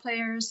basketball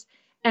players,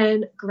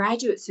 and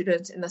graduate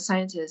students in the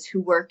sciences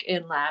who work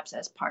in labs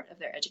as part of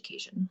their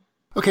education.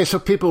 Okay, so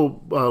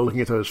people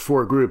looking at those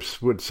 4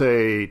 groups would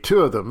say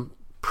 2 of them,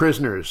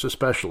 prisoners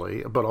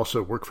especially, but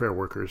also workfare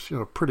workers,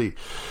 pretty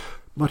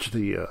much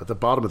the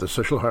bottom of the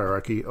social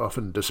hierarchy,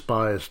 often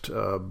despised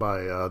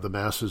by the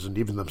masses and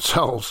even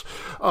themselves.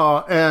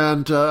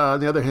 And on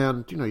the other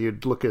hand,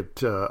 you'd look at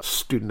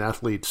student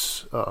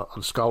athletes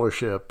on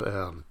scholarship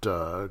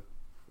and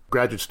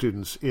graduate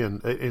students in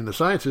the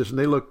sciences, and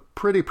they look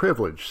pretty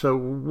privileged. So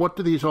what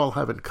do these all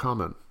have in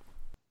common?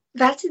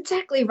 That's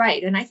exactly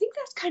right. And I think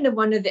that's kind of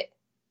one of the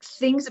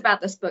things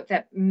about this book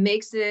that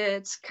makes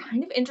it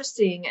kind of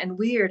interesting and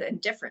weird and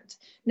different.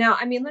 Now,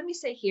 let me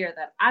say here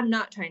that I'm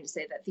not trying to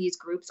say that these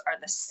groups are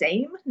the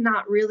same,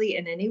 not really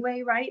in any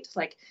way, right?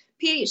 Like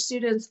PH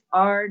students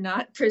are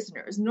not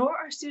prisoners, nor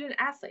are student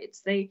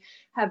athletes. They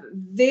have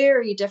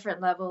very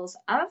different levels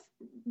of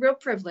real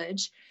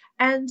privilege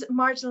and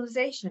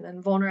marginalization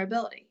and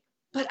vulnerability.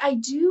 But I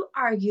do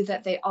argue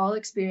that they all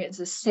experience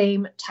the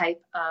same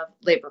type of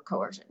labor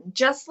coercion,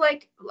 just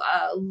like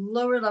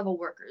lower level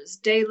workers,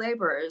 day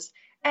laborers,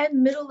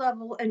 and middle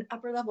level and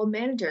upper level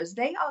managers.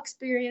 They all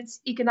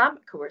experience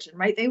economic coercion,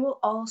 right? They will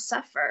all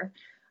suffer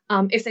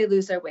if they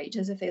lose their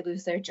wages, if they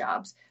lose their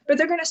jobs, but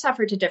they're going to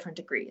suffer to different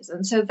degrees.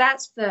 And so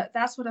that's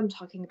what I'm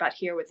talking about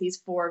here with these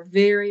four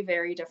very,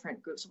 very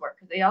different groups of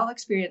workers. They all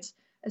experience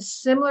a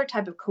similar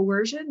type of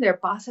coercion. Their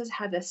bosses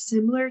have a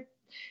similar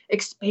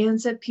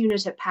expansive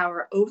punitive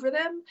power over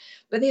them,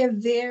 but they have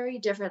very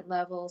different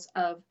levels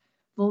of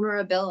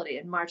vulnerability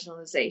and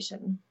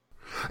marginalization.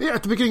 Yeah,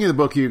 at the beginning of the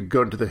book, you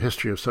go into the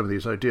history of some of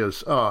these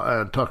ideas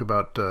and talk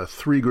about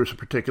three groups in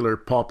particular: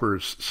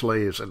 paupers,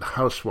 slaves, and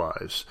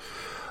housewives,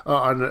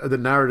 on the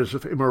narratives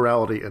of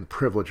immorality and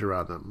privilege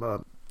around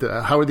them.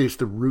 How are these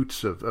the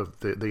roots of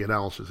the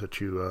analysis that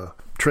you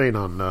train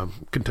on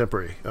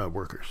contemporary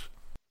workers?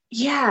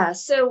 Yeah,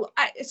 so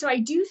I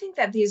do think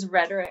that these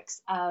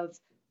rhetorics of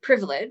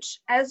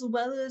privilege as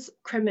well as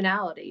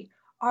criminality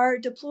are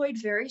deployed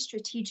very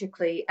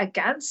strategically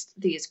against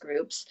these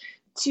groups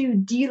to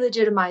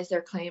delegitimize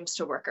their claims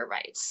to worker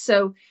rights.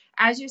 So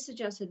as you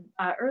suggested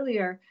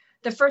earlier,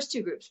 the first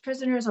two groups,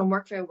 prisoners and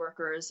workfare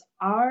workers,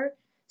 are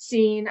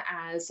seen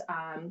as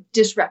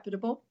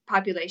disreputable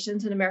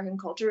populations in American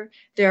culture.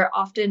 They're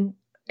often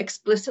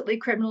explicitly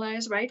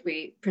criminalized, right?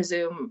 We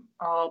presume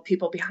all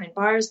people behind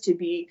bars to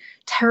be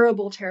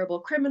terrible, terrible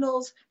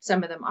criminals.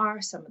 Some of them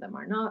are, some of them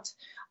are not.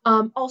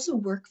 Also,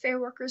 workfare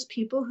workers,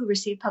 people who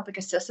receive public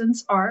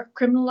assistance, are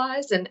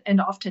criminalized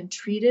and often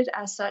treated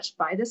as such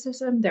by the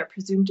system. They're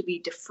presumed to be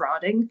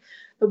defrauding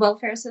the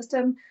welfare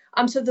system.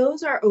 So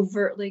those are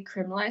overtly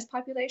criminalized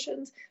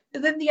populations.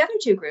 But then the other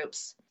two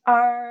groups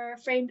are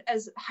framed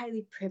as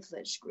highly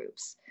privileged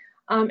groups.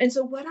 And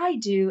so what I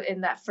do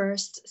in that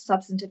first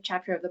substantive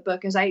chapter of the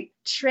book is I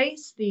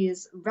trace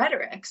these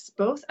rhetorics,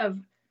 both of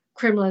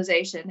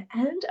criminalization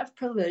and of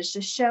privilege,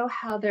 to show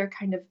how they're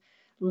kind of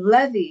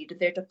levied,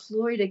 they're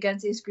deployed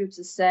against these groups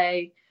to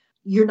say,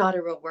 you're not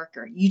a real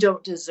worker. You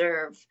don't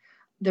deserve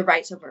the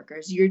rights of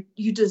workers. You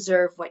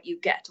deserve what you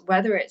get,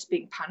 whether it's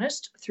being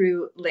punished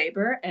through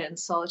labor and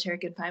solitary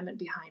confinement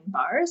behind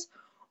bars,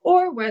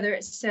 or whether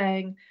it's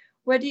saying,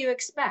 what do you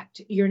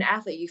expect? You're an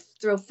athlete. You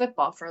throw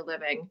football for a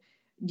living.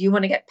 Do you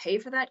want to get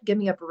paid for that? Give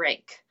me a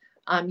break.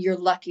 You're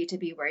lucky to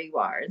be where you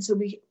are. And so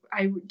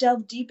I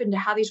delve deep into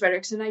how these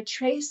rhetorics, and I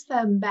trace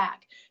them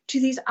back to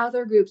these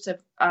other groups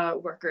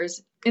of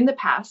workers in the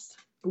past,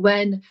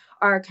 when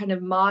our kind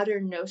of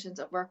modern notions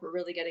of work were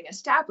really getting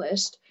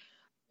established,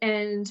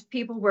 and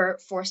people were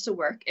forced to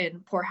work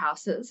in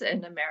poorhouses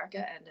in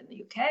America and in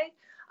the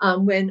UK.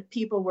 When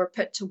people were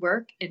put to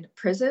work in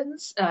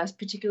prisons,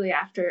 particularly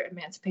after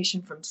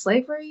emancipation from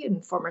slavery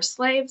and former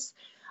slaves,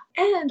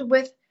 and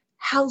with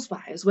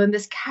housewives, when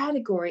this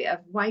category of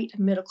white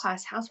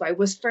middle-class housewife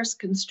was first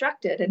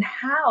constructed, and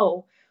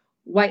how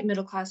white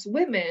middle-class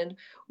women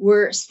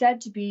were said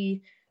to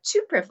be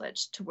too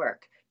privileged to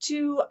work,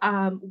 too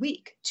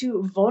weak,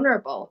 too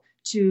vulnerable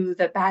to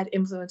the bad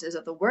influences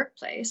of the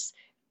workplace.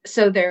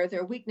 So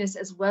their weakness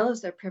as well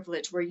as their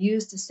privilege were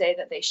used to say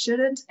that they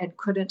shouldn't and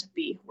couldn't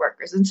be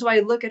workers. And so I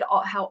look at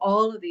how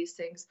all of these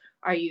things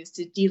are used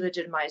to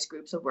delegitimize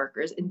groups of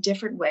workers in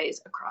different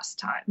ways across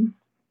time.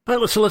 All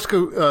right, so let's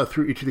go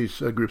through each of these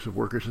groups of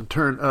workers in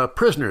turn.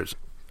 Prisoners.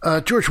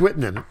 George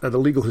Whitman, the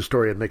legal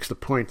historian, makes the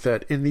point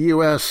that in the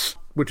U.S.,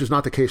 which is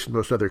not the case in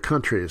most other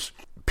countries,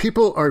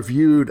 people are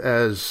viewed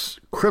as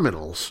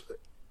criminals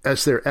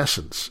as their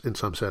essence, in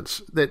some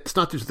sense. That it's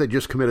not just they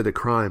just committed a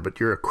crime, but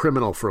you're a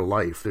criminal for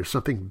life. There's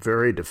something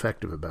very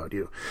defective about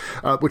you,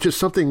 which is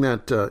something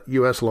that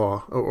U.S.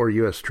 law or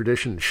U.S.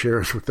 tradition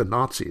shares with the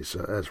Nazis,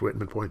 as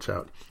Whitman points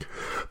out.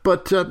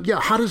 But,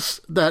 how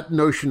does that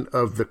notion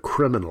of the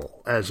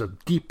criminal as a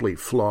deeply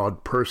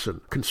flawed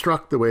person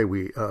construct the way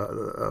we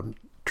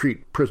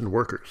treat prison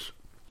workers?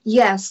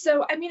 Yes.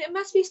 So, it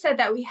must be said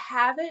that we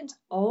haven't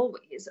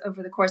always,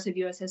 over the course of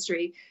U.S.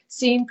 history,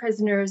 seen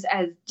prisoners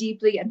as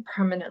deeply and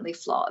permanently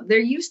flawed. There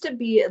used to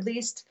be at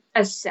least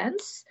a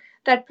sense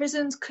that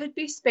prisons could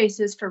be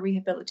spaces for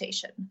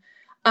rehabilitation.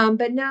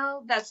 But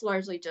now that's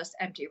largely just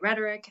empty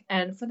rhetoric.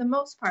 And for the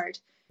most part,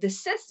 the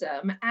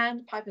system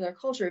and popular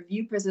culture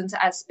view prisons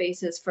as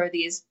spaces for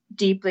these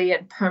deeply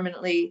and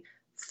permanently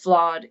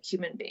flawed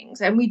human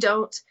beings. And we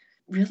don't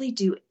really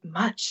do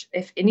much,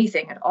 if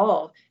anything at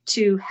all,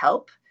 to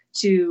help,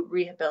 to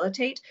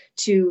rehabilitate,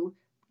 to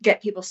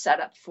get people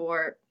set up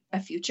for a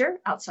future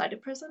outside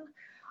of prison.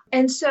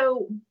 And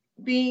so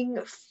being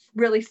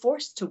really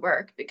forced to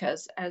work,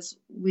 because as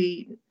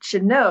we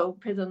should know,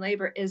 prison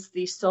labor is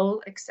the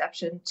sole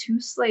exception to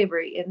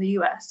slavery in the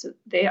U.S. So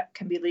they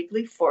can be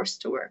legally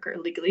forced to work or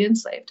legally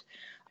enslaved.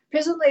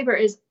 Prison labor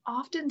is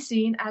often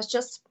seen as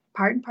just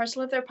part and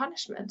parcel of their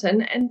punishment.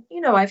 And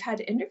I've had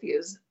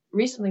interviews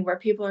recently where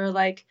people are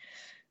like,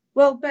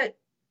 well, but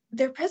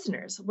they're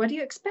prisoners. What do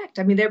you expect?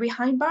 They're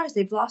behind bars.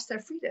 They've lost their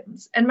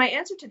freedoms. And my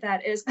answer to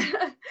that is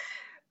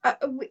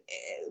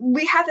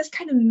we have this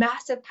kind of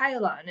massive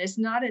pile-on. It's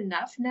not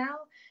enough now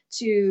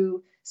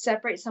to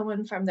separate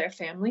someone from their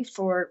family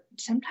for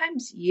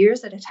sometimes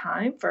years at a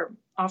time for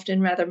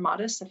often rather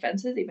modest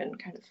offenses, even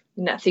kind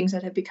of things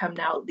that have become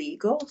now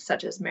legal,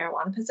 such as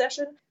marijuana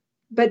possession.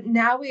 But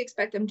now we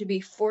expect them to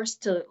be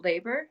forced to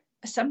labor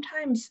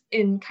sometimes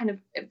in kind of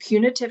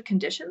punitive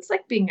conditions,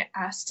 like being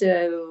asked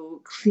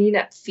to clean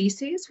up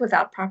feces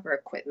without proper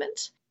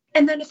equipment.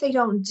 And then if they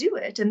don't do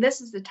it, and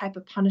this is the type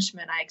of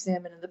punishment I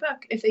examine in the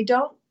book, if they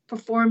don't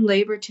perform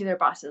labor to their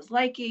boss's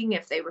liking,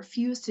 if they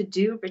refuse to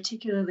do a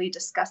particularly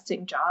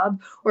disgusting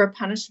job or a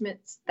punishment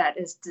that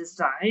is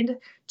designed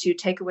to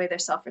take away their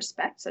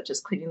self-respect, such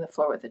as cleaning the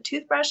floor with a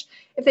toothbrush,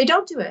 if they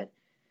don't do it,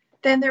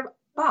 then their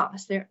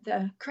boss, the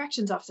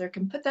corrections officer,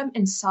 can put them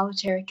in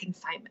solitary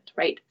confinement,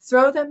 right?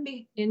 Throw them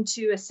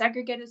into a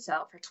segregated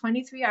cell for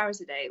 23 hours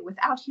a day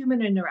without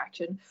human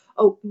interaction,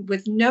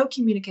 with no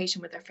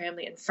communication with their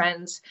family and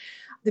friends,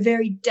 the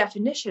very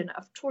definition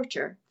of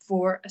torture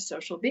for a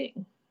social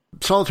being.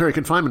 Solitary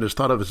confinement is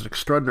thought of as an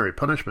extraordinary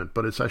punishment,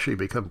 but it's actually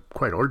become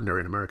quite ordinary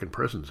in American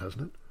prisons,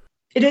 hasn't it?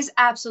 It is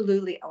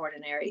absolutely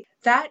ordinary.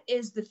 That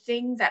is the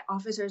thing that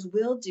officers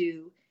will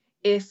do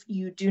if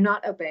you do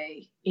not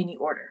obey any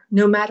order,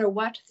 no matter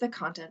what the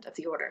content of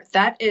the order.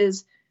 That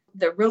is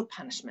the rote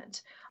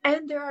punishment.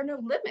 And there are no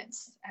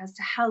limits as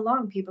to how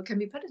long people can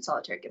be put in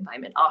solitary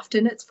confinement.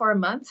 Often it's for a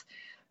month,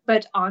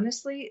 but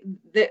honestly,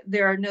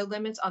 there are no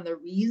limits on the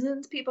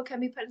reasons people can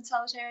be put in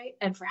solitary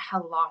and for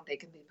how long they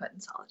can be put in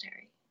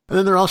solitary. And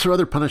then there are also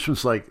other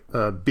punishments like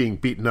being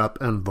beaten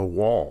up and the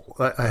wall.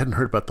 I hadn't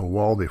heard about the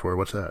wall before.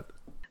 What's that?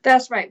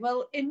 That's right.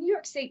 Well, in New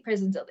York State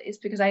prisons, at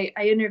least, because I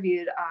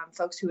interviewed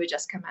folks who had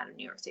just come out of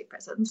New York State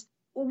prisons,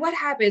 what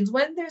happens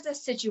when there's a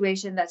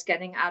situation that's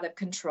getting out of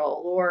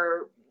control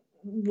or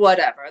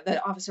whatever,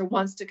 the officer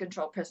wants to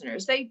control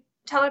prisoners, they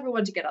tell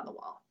everyone to get on the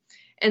wall.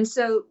 And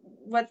so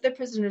what the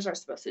prisoners are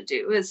supposed to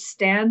do is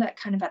stand at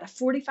kind of at a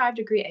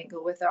 45-degree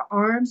angle with their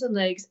arms and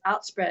legs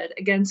outspread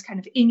against kind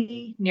of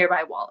any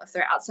nearby wall. If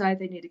they're outside,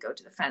 they need to go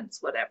to the fence,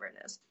 whatever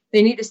it is.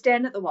 They need to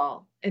stand at the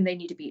wall and they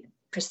need to be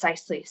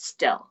precisely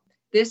still.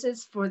 This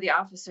is for the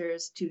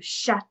officers to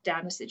shut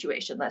down a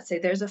situation. Let's say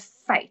there's a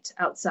fight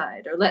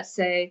outside, or let's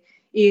say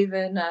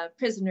even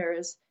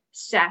prisoners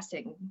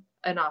sassing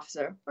an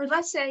officer, or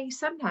let's say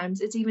sometimes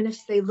it's even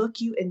if they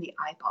look you in the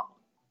eyeball.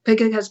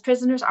 Because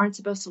prisoners aren't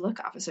supposed to look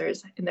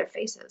officers in their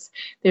faces.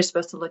 They're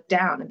supposed to look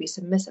down and be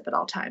submissive at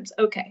all times.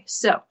 Okay,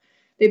 so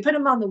they put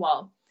them on the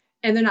wall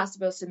and they're not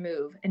supposed to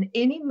move. And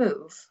any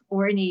move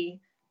or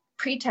any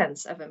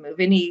pretense of a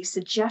move, any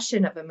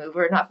suggestion of a move,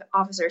 or an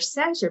officer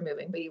says you're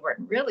moving, but you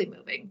weren't really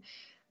moving,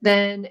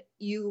 then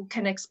you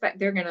can expect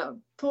they're going to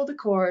pull the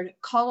cord,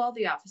 call all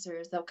the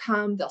officers, they'll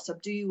come, they'll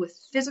subdue you with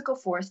physical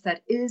force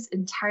that is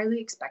entirely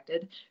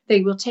expected.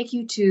 They will take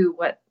you to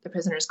what the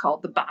prisoners call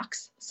the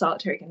box,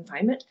 solitary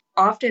confinement,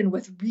 often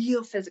with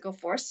real physical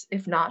force,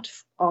 if not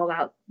all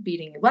out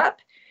beating you up,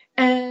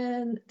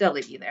 and they'll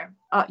leave you there,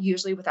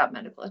 usually without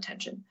medical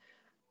attention.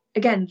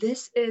 Again,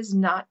 this is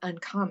not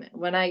uncommon.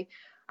 When I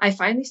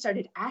finally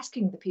started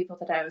asking the people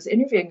that I was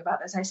interviewing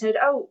about this, I said,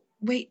 oh,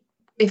 wait,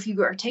 if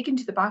you are taken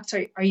to the box,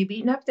 are you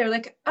beaten up? They're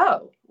like,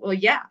 oh, well,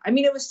 yeah. I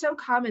mean, it was so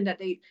common that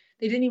they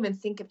didn't even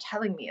think of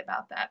telling me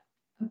about that.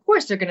 Of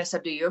course, they're going to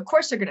subdue you. Of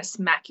course, they're going to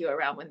smack you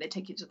around when they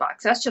take you to the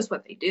box. That's just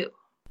what they do.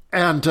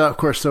 And, of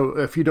course, so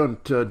if you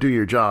don't do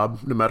your job,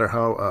 no matter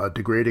how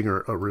degrading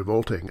or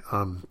revolting,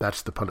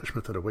 that's the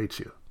punishment that awaits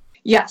you.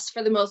 Yes,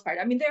 for the most part.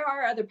 I mean, there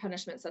are other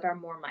punishments that are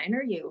more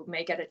minor. You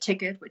may get a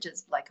ticket, which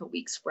is like a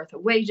week's worth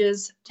of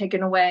wages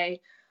taken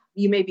away.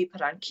 You may be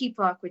put on keep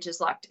lock, which is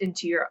locked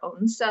into your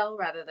own cell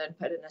rather than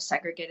put in a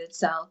segregated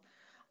cell.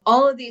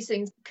 All of these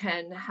things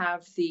can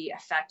have the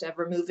effect of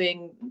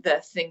removing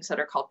the things that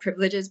are called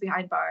privileges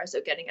behind bars, so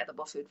getting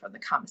edible food from the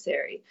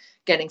commissary,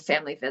 getting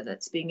family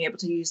visits, being able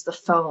to use the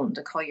phone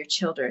to call your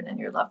children and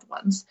your loved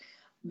ones.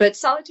 But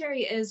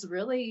solitary is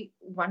really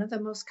one of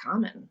the most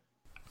common.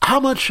 How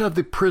much have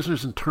the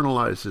prisoners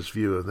internalized this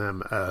view of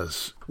them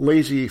as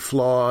lazy,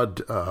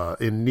 flawed,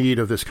 in need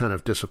of this kind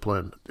of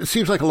discipline? It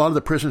seems like a lot of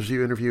the prisoners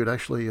you interviewed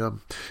actually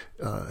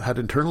had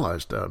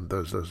internalized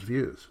those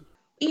views.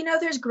 You know,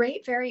 there's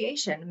great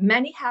variation.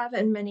 Many have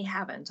and many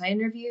haven't. I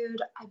interviewed,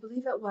 I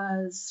believe it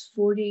was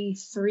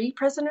 43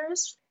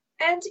 prisoners.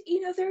 And,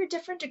 you know, there are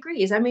different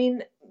degrees. I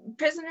mean,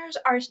 prisoners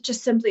are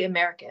just simply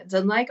Americans.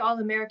 And like all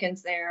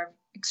Americans, they're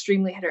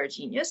extremely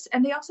heterogeneous.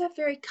 And they also have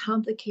very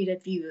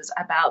complicated views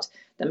about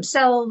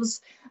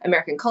themselves,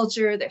 American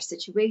culture, their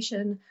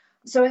situation.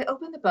 So I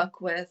opened the book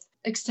with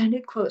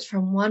extended quotes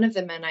from one of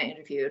the men I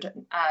interviewed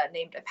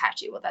named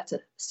Apache. Well, that's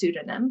a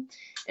pseudonym.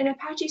 And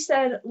Apache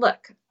said,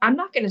 look, I'm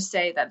not going to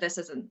say that this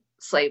isn't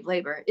slave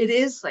labor. It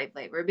is slave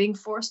labor. Being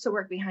forced to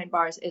work behind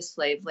bars is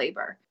slave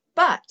labor.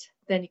 But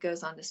then he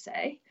goes on to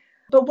say,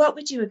 but what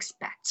would you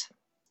expect?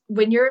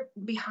 When you're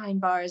behind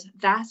bars,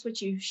 that's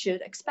what you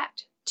should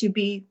expect, to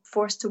be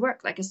forced to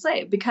work like a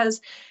slave, because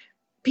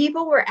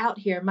people were out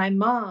here. My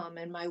mom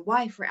and my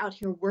wife were out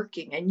here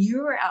working, and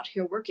you were out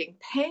here working,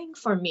 paying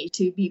for me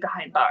to be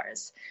behind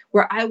bars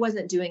where I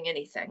wasn't doing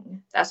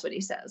anything. That's what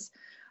he says.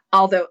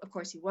 Although, of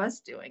course, he was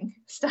doing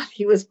stuff.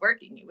 He was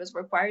working. He was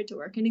required to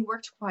work, and he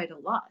worked quite a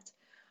lot.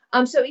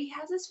 So he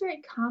has this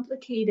very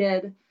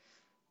complicated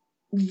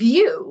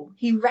view.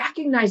 He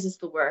recognizes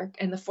the work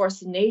and the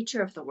forced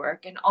nature of the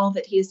work and all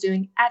that he is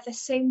doing. At the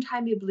same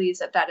time, he believes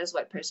that that is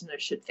what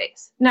prisoners should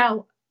face.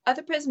 Now,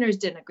 Other prisoners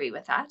didn't agree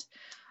with that.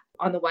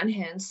 On the one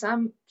hand,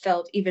 some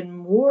felt even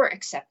more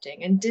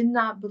accepting and did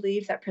not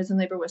believe that prison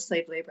labor was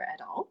slave labor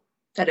at all,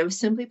 that it was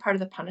simply part of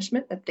the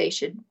punishment that they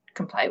should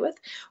comply with,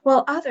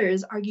 while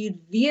others argued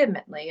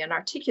vehemently and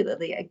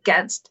articulately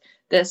against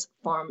this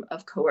form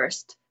of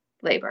coerced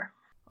labor.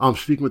 I'm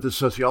speaking with the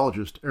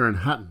sociologist, Erin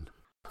Hatton.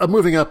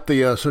 Moving up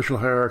the social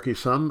hierarchy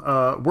some,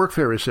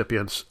 workfare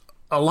recipients,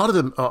 a lot of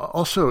them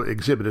also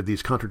exhibited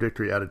these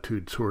contradictory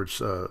attitudes towards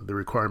the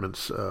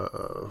requirements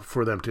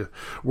for them to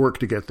work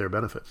to get their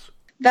benefits.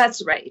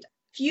 That's right.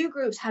 Few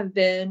groups have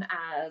been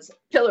as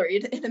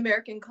pilloried in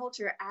American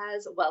culture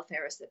as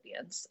welfare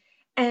recipients.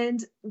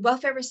 And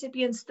welfare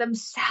recipients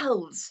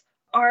themselves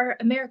are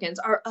Americans,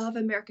 are of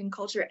American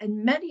culture.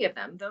 And many of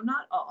them, though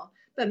not all,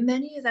 but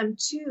many of them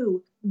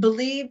too,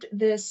 believed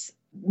this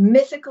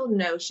mythical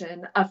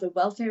notion of the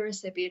welfare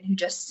recipient who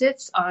just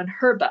sits on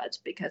her butt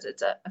because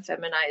it's a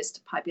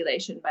feminized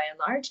population by and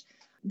large.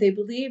 They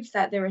believed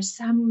that there was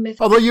some myth.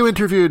 Although you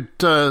interviewed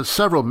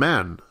several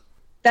men.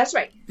 That's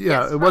right.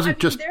 Yeah, yes. It wasn't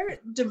just... There are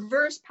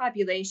diverse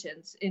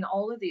populations in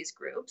all of these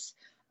groups,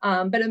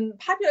 but in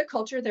popular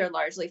culture, they're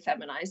largely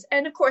feminized.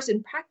 And of course,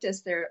 in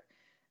practice,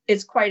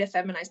 it's quite a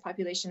feminized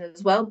population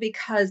as well,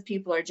 because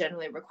people are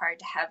generally required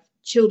to have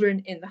children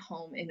in the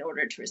home in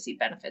order to receive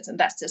benefits, and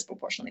that's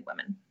disproportionately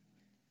women.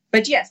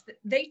 But yes,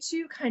 they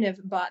too kind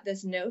of bought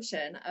this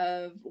notion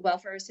of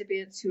welfare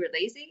recipients who are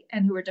lazy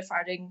and who are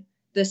defrauding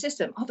the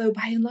system, although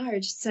by and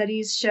large,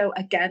 studies show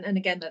again and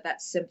again that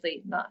that's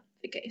simply not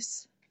the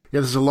case. Yeah,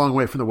 this is a long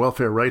way from the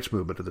welfare rights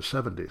movement of the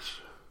 70s.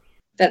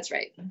 That's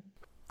right.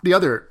 The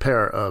other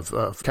pair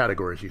of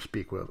categories you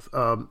speak with,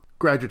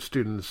 graduate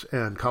students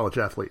and college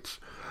athletes,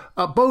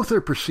 both are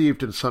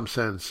perceived in some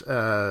sense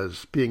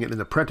as being in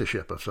an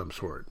apprenticeship of some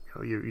sort.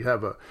 You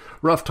have a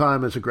rough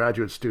time as a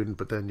graduate student,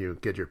 but then you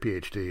get your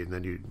PhD and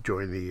then you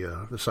join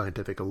the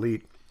scientific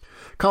elite.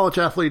 College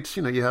athletes,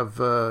 you have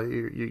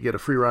you get a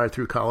free ride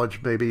through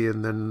college maybe,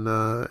 and then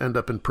end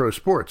up in pro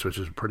sports, which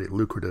is a pretty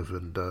lucrative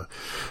and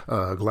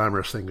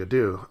glamorous thing to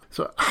do.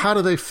 So, how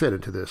do they fit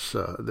into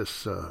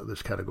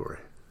this category?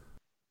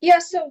 Yeah,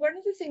 so one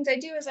of the things I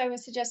do, as I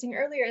was suggesting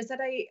earlier, is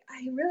that I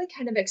really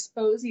kind of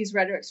expose these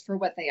rhetorics for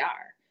what they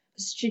are: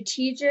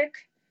 strategic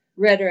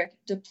rhetoric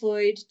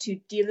deployed to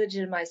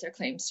delegitimize their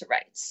claims to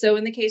rights. So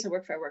in the case of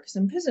workfare workers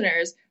and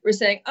prisoners, we're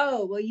saying,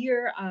 oh, well,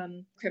 you're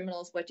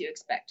criminals. What do you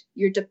expect?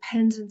 Your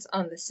dependence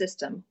on the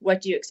system.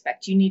 What do you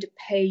expect? You need to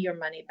pay your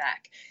money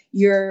back.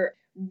 You're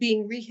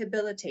being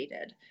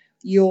rehabilitated.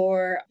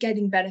 You're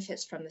getting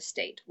benefits from the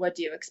state. What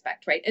do you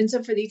expect, right? And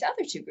so for these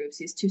other two groups,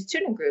 these two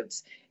student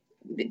groups,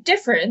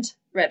 different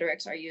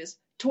rhetorics are used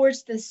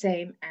towards the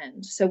same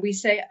end. So we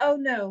say, oh,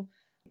 no,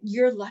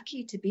 you're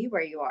lucky to be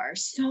where you are.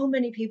 So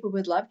many people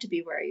would love to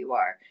be where you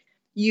are.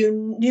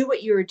 You knew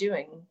what you were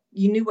doing.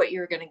 You knew what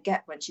you were going to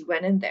get once you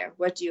went in there.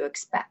 What do you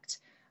expect?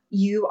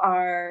 You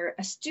are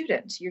a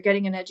student. You're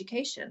getting an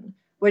education.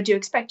 What do you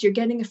expect? You're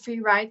getting a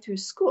free ride through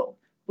school.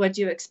 What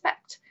do you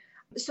expect?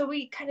 So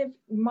we kind of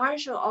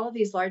marshal all of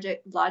these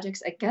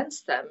logics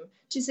against them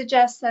to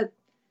suggest that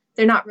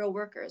they're not real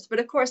workers. But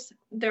of course,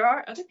 there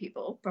are other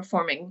people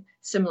performing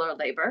similar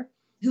labor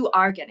who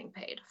are getting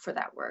paid for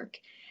that work.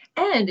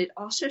 And it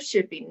also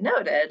should be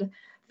noted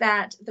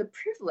that the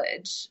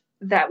privilege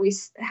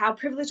how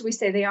privileged we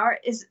say they are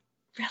is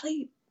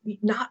really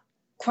not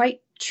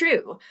quite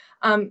true.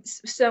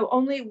 So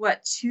only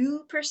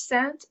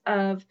 2%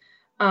 of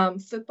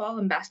football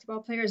and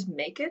basketball players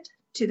make it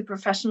to the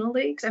professional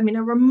leagues. I mean,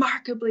 a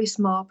remarkably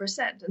small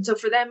percent. And so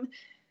for them,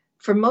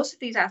 for most of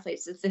these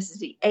athletes, this is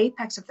the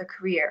apex of their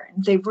career.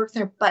 And they've worked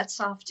their butts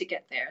off to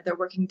get there. They're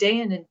working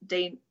day in and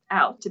day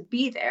out to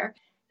be there.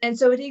 And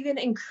so it even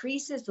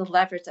increases the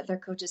leverage that their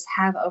coaches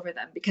have over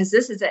them, because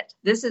this is it.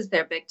 This is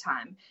their big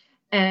time.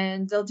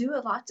 And they'll do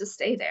a lot to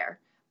stay there.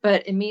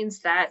 But it means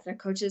that their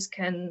coaches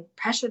can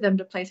pressure them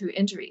to play through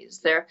injuries.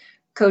 Their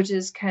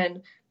coaches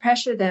can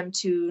pressure them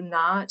to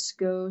not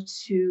go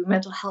to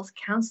mental health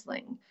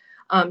counseling,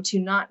 to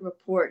not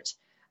report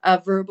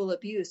verbal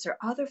abuse or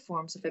other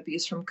forms of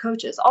abuse from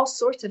coaches, all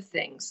sorts of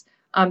things.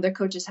 Their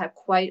coaches have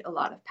quite a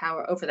lot of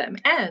power over them.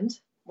 And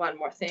one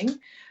more thing,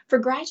 for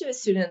graduate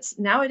students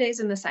nowadays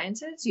in the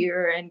sciences,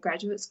 you're in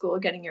graduate school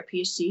getting your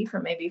PhD for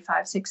maybe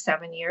 5, 6,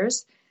 7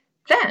 years.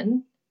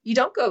 Then you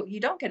don't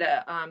get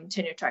a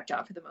tenure track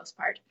job for the most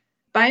part.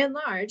 By and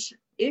large,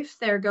 if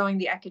they're going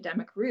the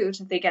academic route,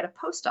 they get a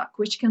postdoc,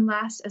 which can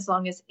last as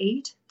long as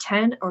 8,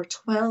 10, or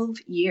 12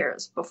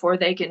 years before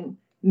they can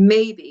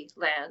maybe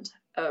land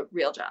a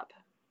real job.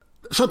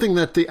 Something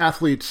that the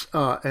athletes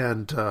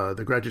and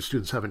the graduate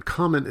students have in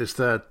common is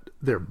that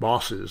their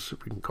bosses,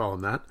 if we can call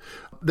them that,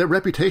 their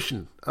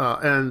reputation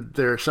and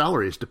their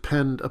salaries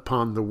depend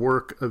upon the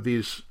work of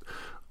these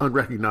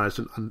unrecognized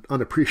and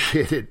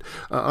unappreciated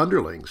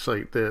underlings.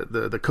 Like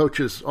the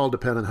coaches all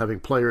depend on having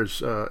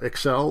players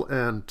excel,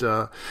 and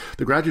the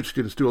graduate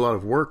students do a lot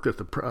of work that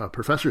the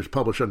professors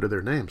publish under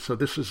their name. So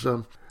this is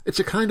it's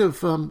a kind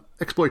of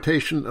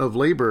exploitation of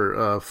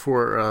labor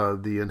for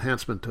the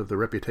enhancement of the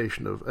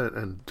reputation of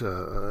and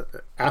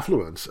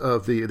affluence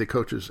of the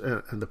coaches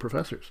and the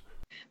professors.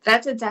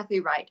 That's exactly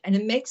right. And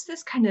it makes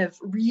this kind of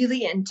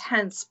really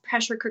intense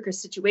pressure cooker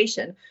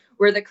situation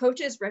where the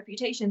coaches'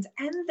 reputations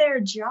and their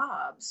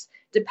jobs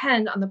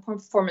depend on the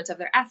performance of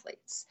their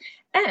athletes.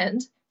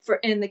 And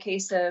in the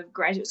case of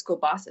graduate school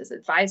bosses,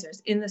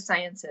 advisors in the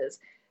sciences,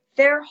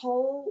 their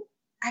whole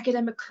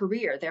academic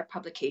career, their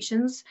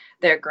publications,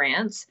 their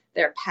grants,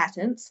 their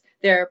patents,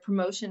 their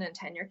promotion and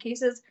tenure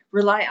cases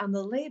rely on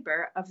the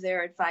labor of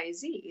their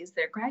advisees,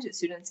 their graduate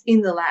students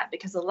in the lab,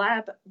 because the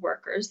lab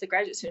workers, the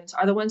graduate students,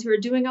 are the ones who are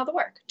doing all the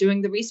work,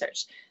 doing the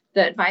research.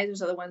 The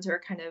advisors are the ones who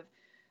are kind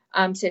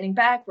of sitting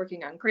back,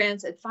 working on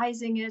grants,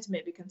 advising it,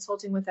 maybe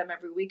consulting with them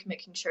every week,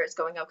 making sure it's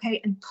going okay,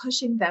 and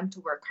pushing them to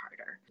work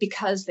harder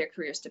because their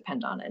careers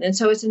depend on it. And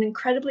so it's an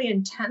incredibly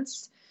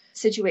intense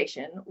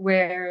situation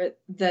where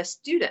the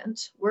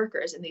student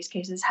workers in these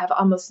cases have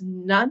almost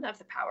none of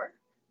the power.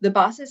 The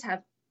bosses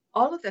have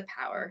all of the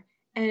power,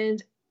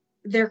 and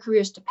their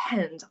careers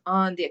depend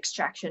on the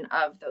extraction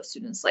of those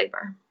students'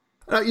 labor.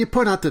 You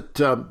point out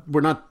that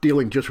we're not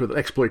dealing just with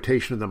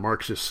exploitation in the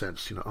Marxist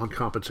sense,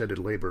 uncompensated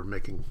labor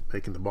making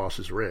the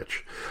bosses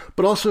rich,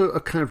 but also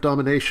a kind of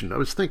domination. I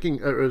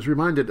was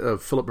reminded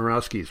of Philip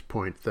Murawski's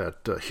point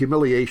that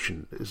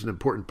humiliation is an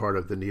important part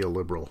of the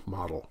neoliberal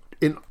model.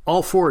 In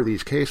all four of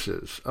these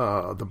cases,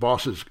 the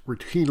bosses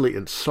routinely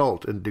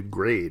insult and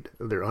degrade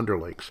their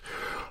underlings.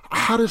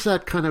 How does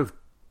that kind of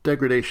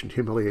degradation,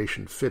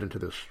 humiliation fit into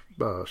this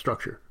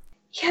structure?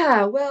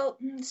 Yeah, well,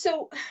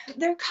 so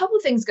there are a couple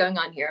of things going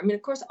on here. I mean,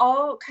 of course,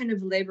 all kind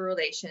of labor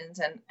relations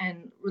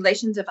and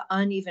relations of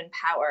uneven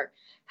power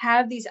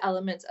have these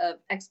elements of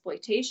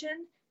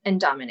exploitation and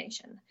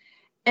domination.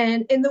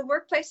 And in the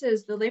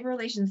workplaces, the labor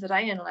relations that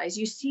I analyze,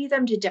 you see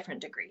them to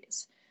different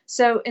degrees.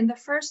 So in the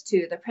first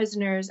two, the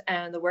prisoners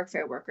and the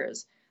workfare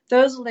workers,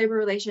 those labor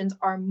relations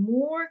are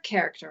more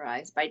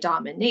characterized by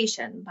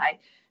domination, by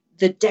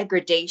the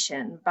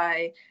degradation,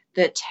 by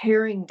the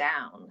tearing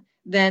down,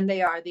 than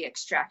they are the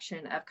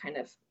extraction of kind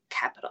of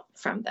capital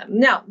from them.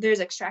 Now, there's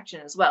extraction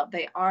as well.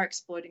 They are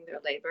exploiting their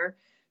labor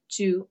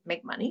to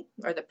make money,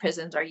 or the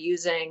prisons are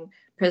using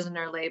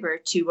prisoner labor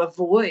to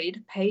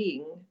avoid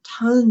paying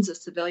tons of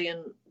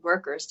civilian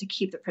workers to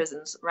keep the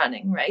prisons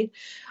running, right?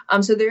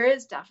 So there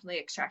is definitely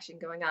extraction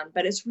going on,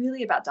 but it's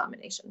really about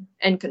domination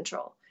and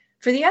control.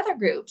 For the other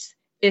groups,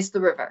 it's the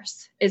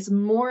reverse. It's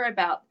more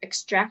about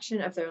extraction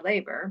of their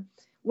labor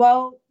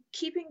while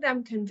keeping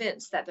them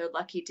convinced that they're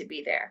lucky to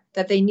be there,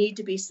 that they need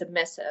to be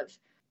submissive.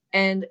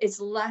 And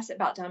it's less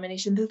about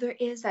domination, though there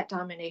is that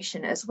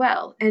domination as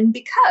well. And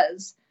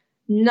because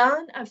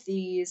none of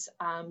these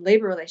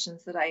labor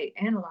relations that I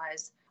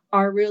analyze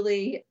are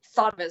really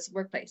thought of as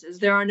workplaces.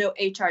 There are no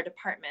HR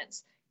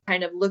departments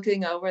kind of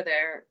looking over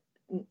their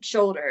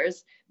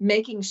shoulders,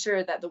 making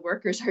sure that the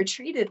workers are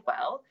treated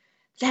well.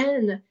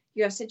 Then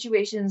you have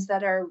situations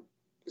that are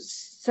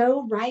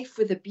so rife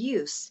with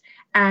abuse,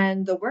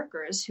 and the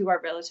workers, who are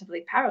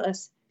relatively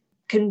powerless,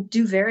 can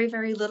do very,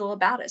 very little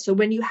about it. So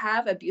when you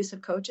have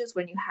abusive coaches,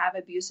 when you have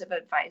abusive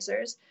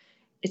advisors,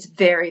 it's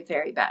very,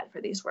 very bad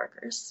for these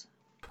workers.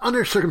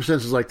 Under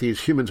circumstances like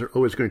these, humans are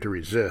always going to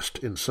resist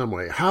in some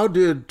way. How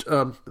did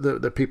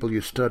the people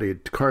you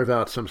studied carve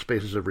out some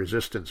spaces of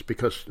resistance?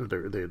 Because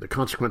the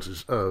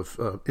consequences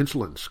of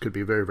insolence could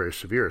be very, very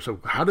severe. So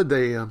how did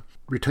they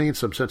retain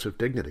some sense of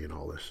dignity in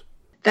all this?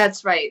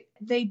 That's right.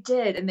 They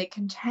did, and they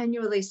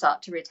continually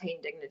sought to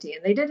retain dignity,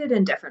 and they did it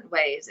in different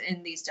ways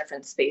in these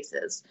different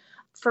spaces.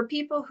 For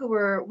people who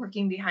were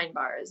working behind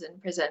bars in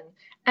prison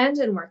and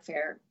in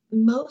workfare,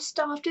 most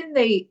often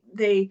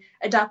they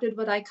adopted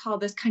what I call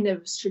this kind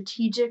of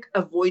strategic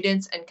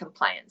avoidance and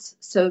compliance.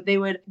 So they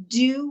would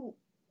do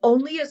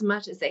only as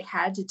much as they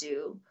had to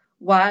do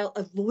while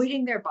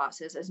avoiding their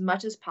bosses as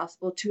much as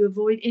possible to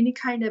avoid any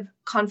kind of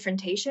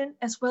confrontation,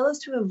 as well as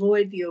to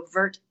avoid the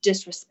overt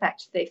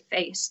disrespect they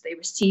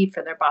received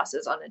from their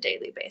bosses on a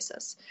daily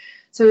basis.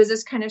 So it was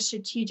this kind of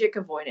strategic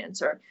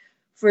avoidance. Or,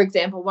 for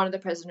example, one of the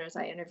prisoners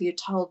I interviewed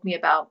told me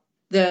about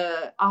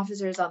the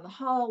officers on the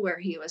hall where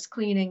he was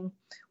cleaning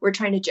were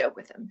trying to joke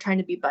with him, trying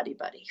to be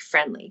buddy-buddy,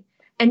 friendly.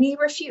 And he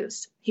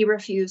refused. He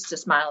refused to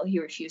smile. He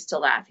refused to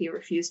laugh. He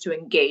refused to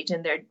engage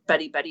in their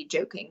buddy-buddy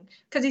joking.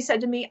 Because he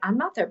said to me, I'm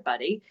not their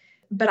buddy,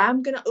 but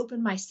I'm going to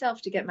open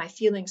myself to get my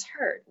feelings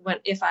hurt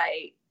if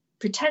I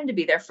pretend to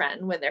be their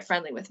friend when they're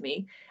friendly with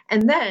me.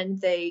 And then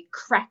they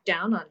crack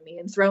down on me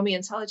and throw me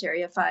in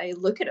solitary if I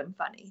look at them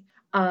funny.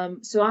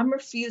 So I'm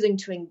refusing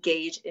to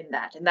engage in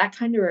that. And that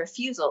kind of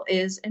refusal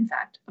is, in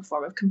fact, a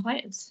form of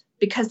compliance,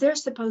 because they're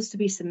supposed to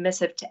be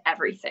submissive to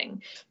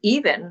everything,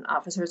 even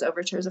officers'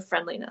 overtures of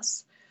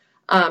friendliness.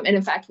 And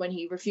in fact, when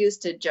he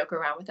refused to joke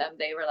around with them,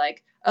 they were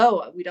like,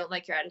 oh, we don't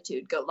like your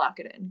attitude. Go lock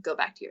it in. Go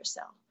back to your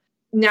cell.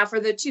 Now, for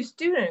the two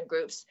student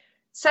groups,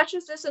 such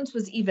resistance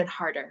was even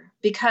harder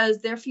because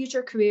their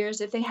future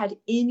careers, if they had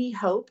any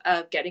hope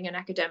of getting an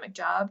academic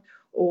job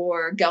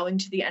or going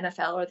to the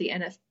NFL or the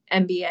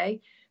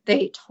NBA,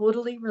 they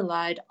totally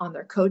relied on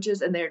their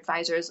coaches and their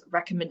advisors'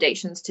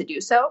 recommendations to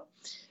do so.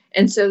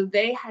 And so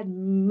they had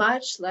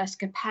much less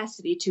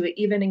capacity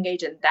to even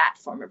engage in that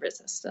form of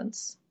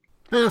resistance.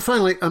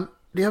 Finally,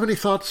 Do you have any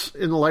thoughts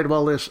in the light of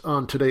all this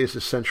on today's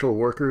essential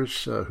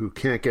workers who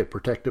can't get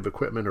protective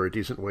equipment or a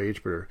decent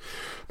wage, but are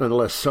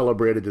nonetheless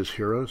celebrated as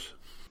heroes?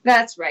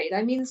 That's right.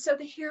 I mean, so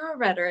the hero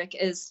rhetoric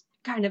is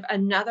kind of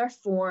another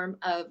form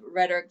of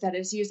rhetoric that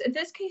is used, in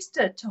this case,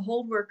 to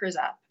hold workers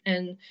up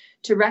and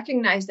to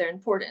recognize their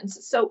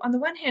importance. So on the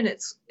one hand,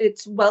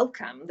 it's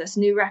welcome, this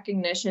new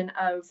recognition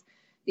of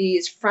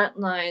these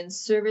frontline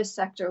service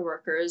sector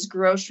workers,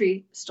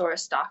 grocery store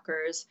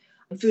stockers,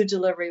 food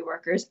delivery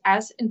workers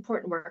as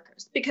important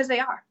workers, because they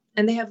are.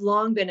 And they have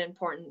long been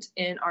important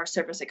in our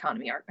service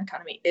economy. Our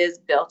economy is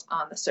built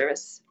on the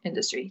service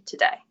industry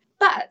today.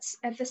 But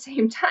at the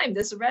same time,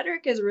 this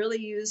rhetoric is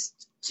really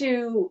used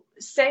to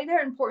say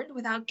they're important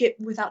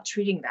without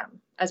treating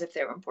them as if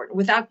they were important,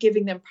 without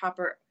giving them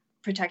proper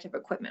protective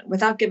equipment,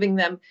 without giving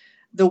them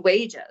the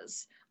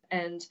wages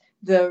and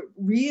the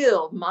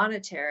real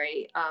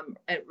monetary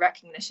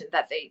recognition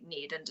that they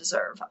need and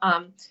deserve.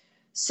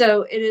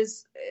 So it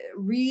is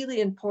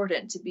really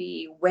important to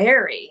be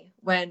wary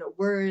when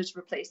words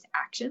replace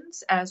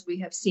actions, as we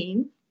have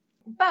seen.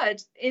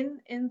 But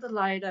in the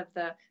light of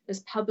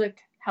this public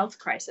health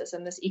crisis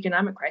and this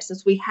economic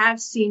crisis, we have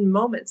seen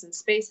moments and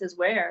spaces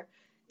where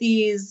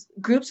these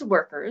groups of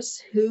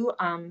workers who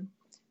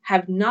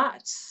have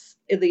not,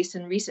 at least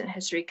in recent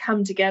history,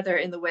 come together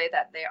in the way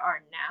that they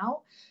are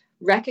now,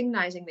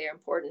 recognizing their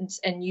importance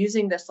and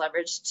using this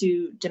leverage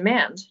to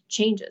demand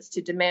changes,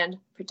 to demand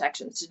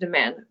protections, to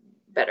demand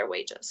better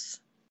wages.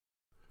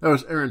 That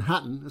was Erin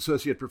Hatton,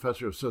 Associate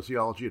Professor of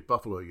Sociology at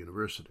Buffalo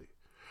University.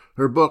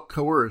 Her book,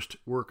 Coerced: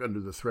 Work Under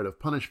the Threat of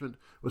Punishment,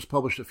 was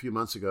published a few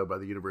months ago by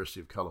the University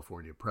of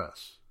California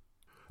Press.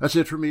 That's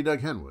it for me, Doug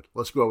Henwood.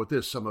 Let's go with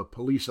this, some of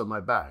Police on My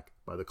Back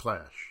by The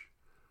Clash.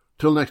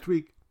 Till next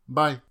week,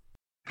 bye.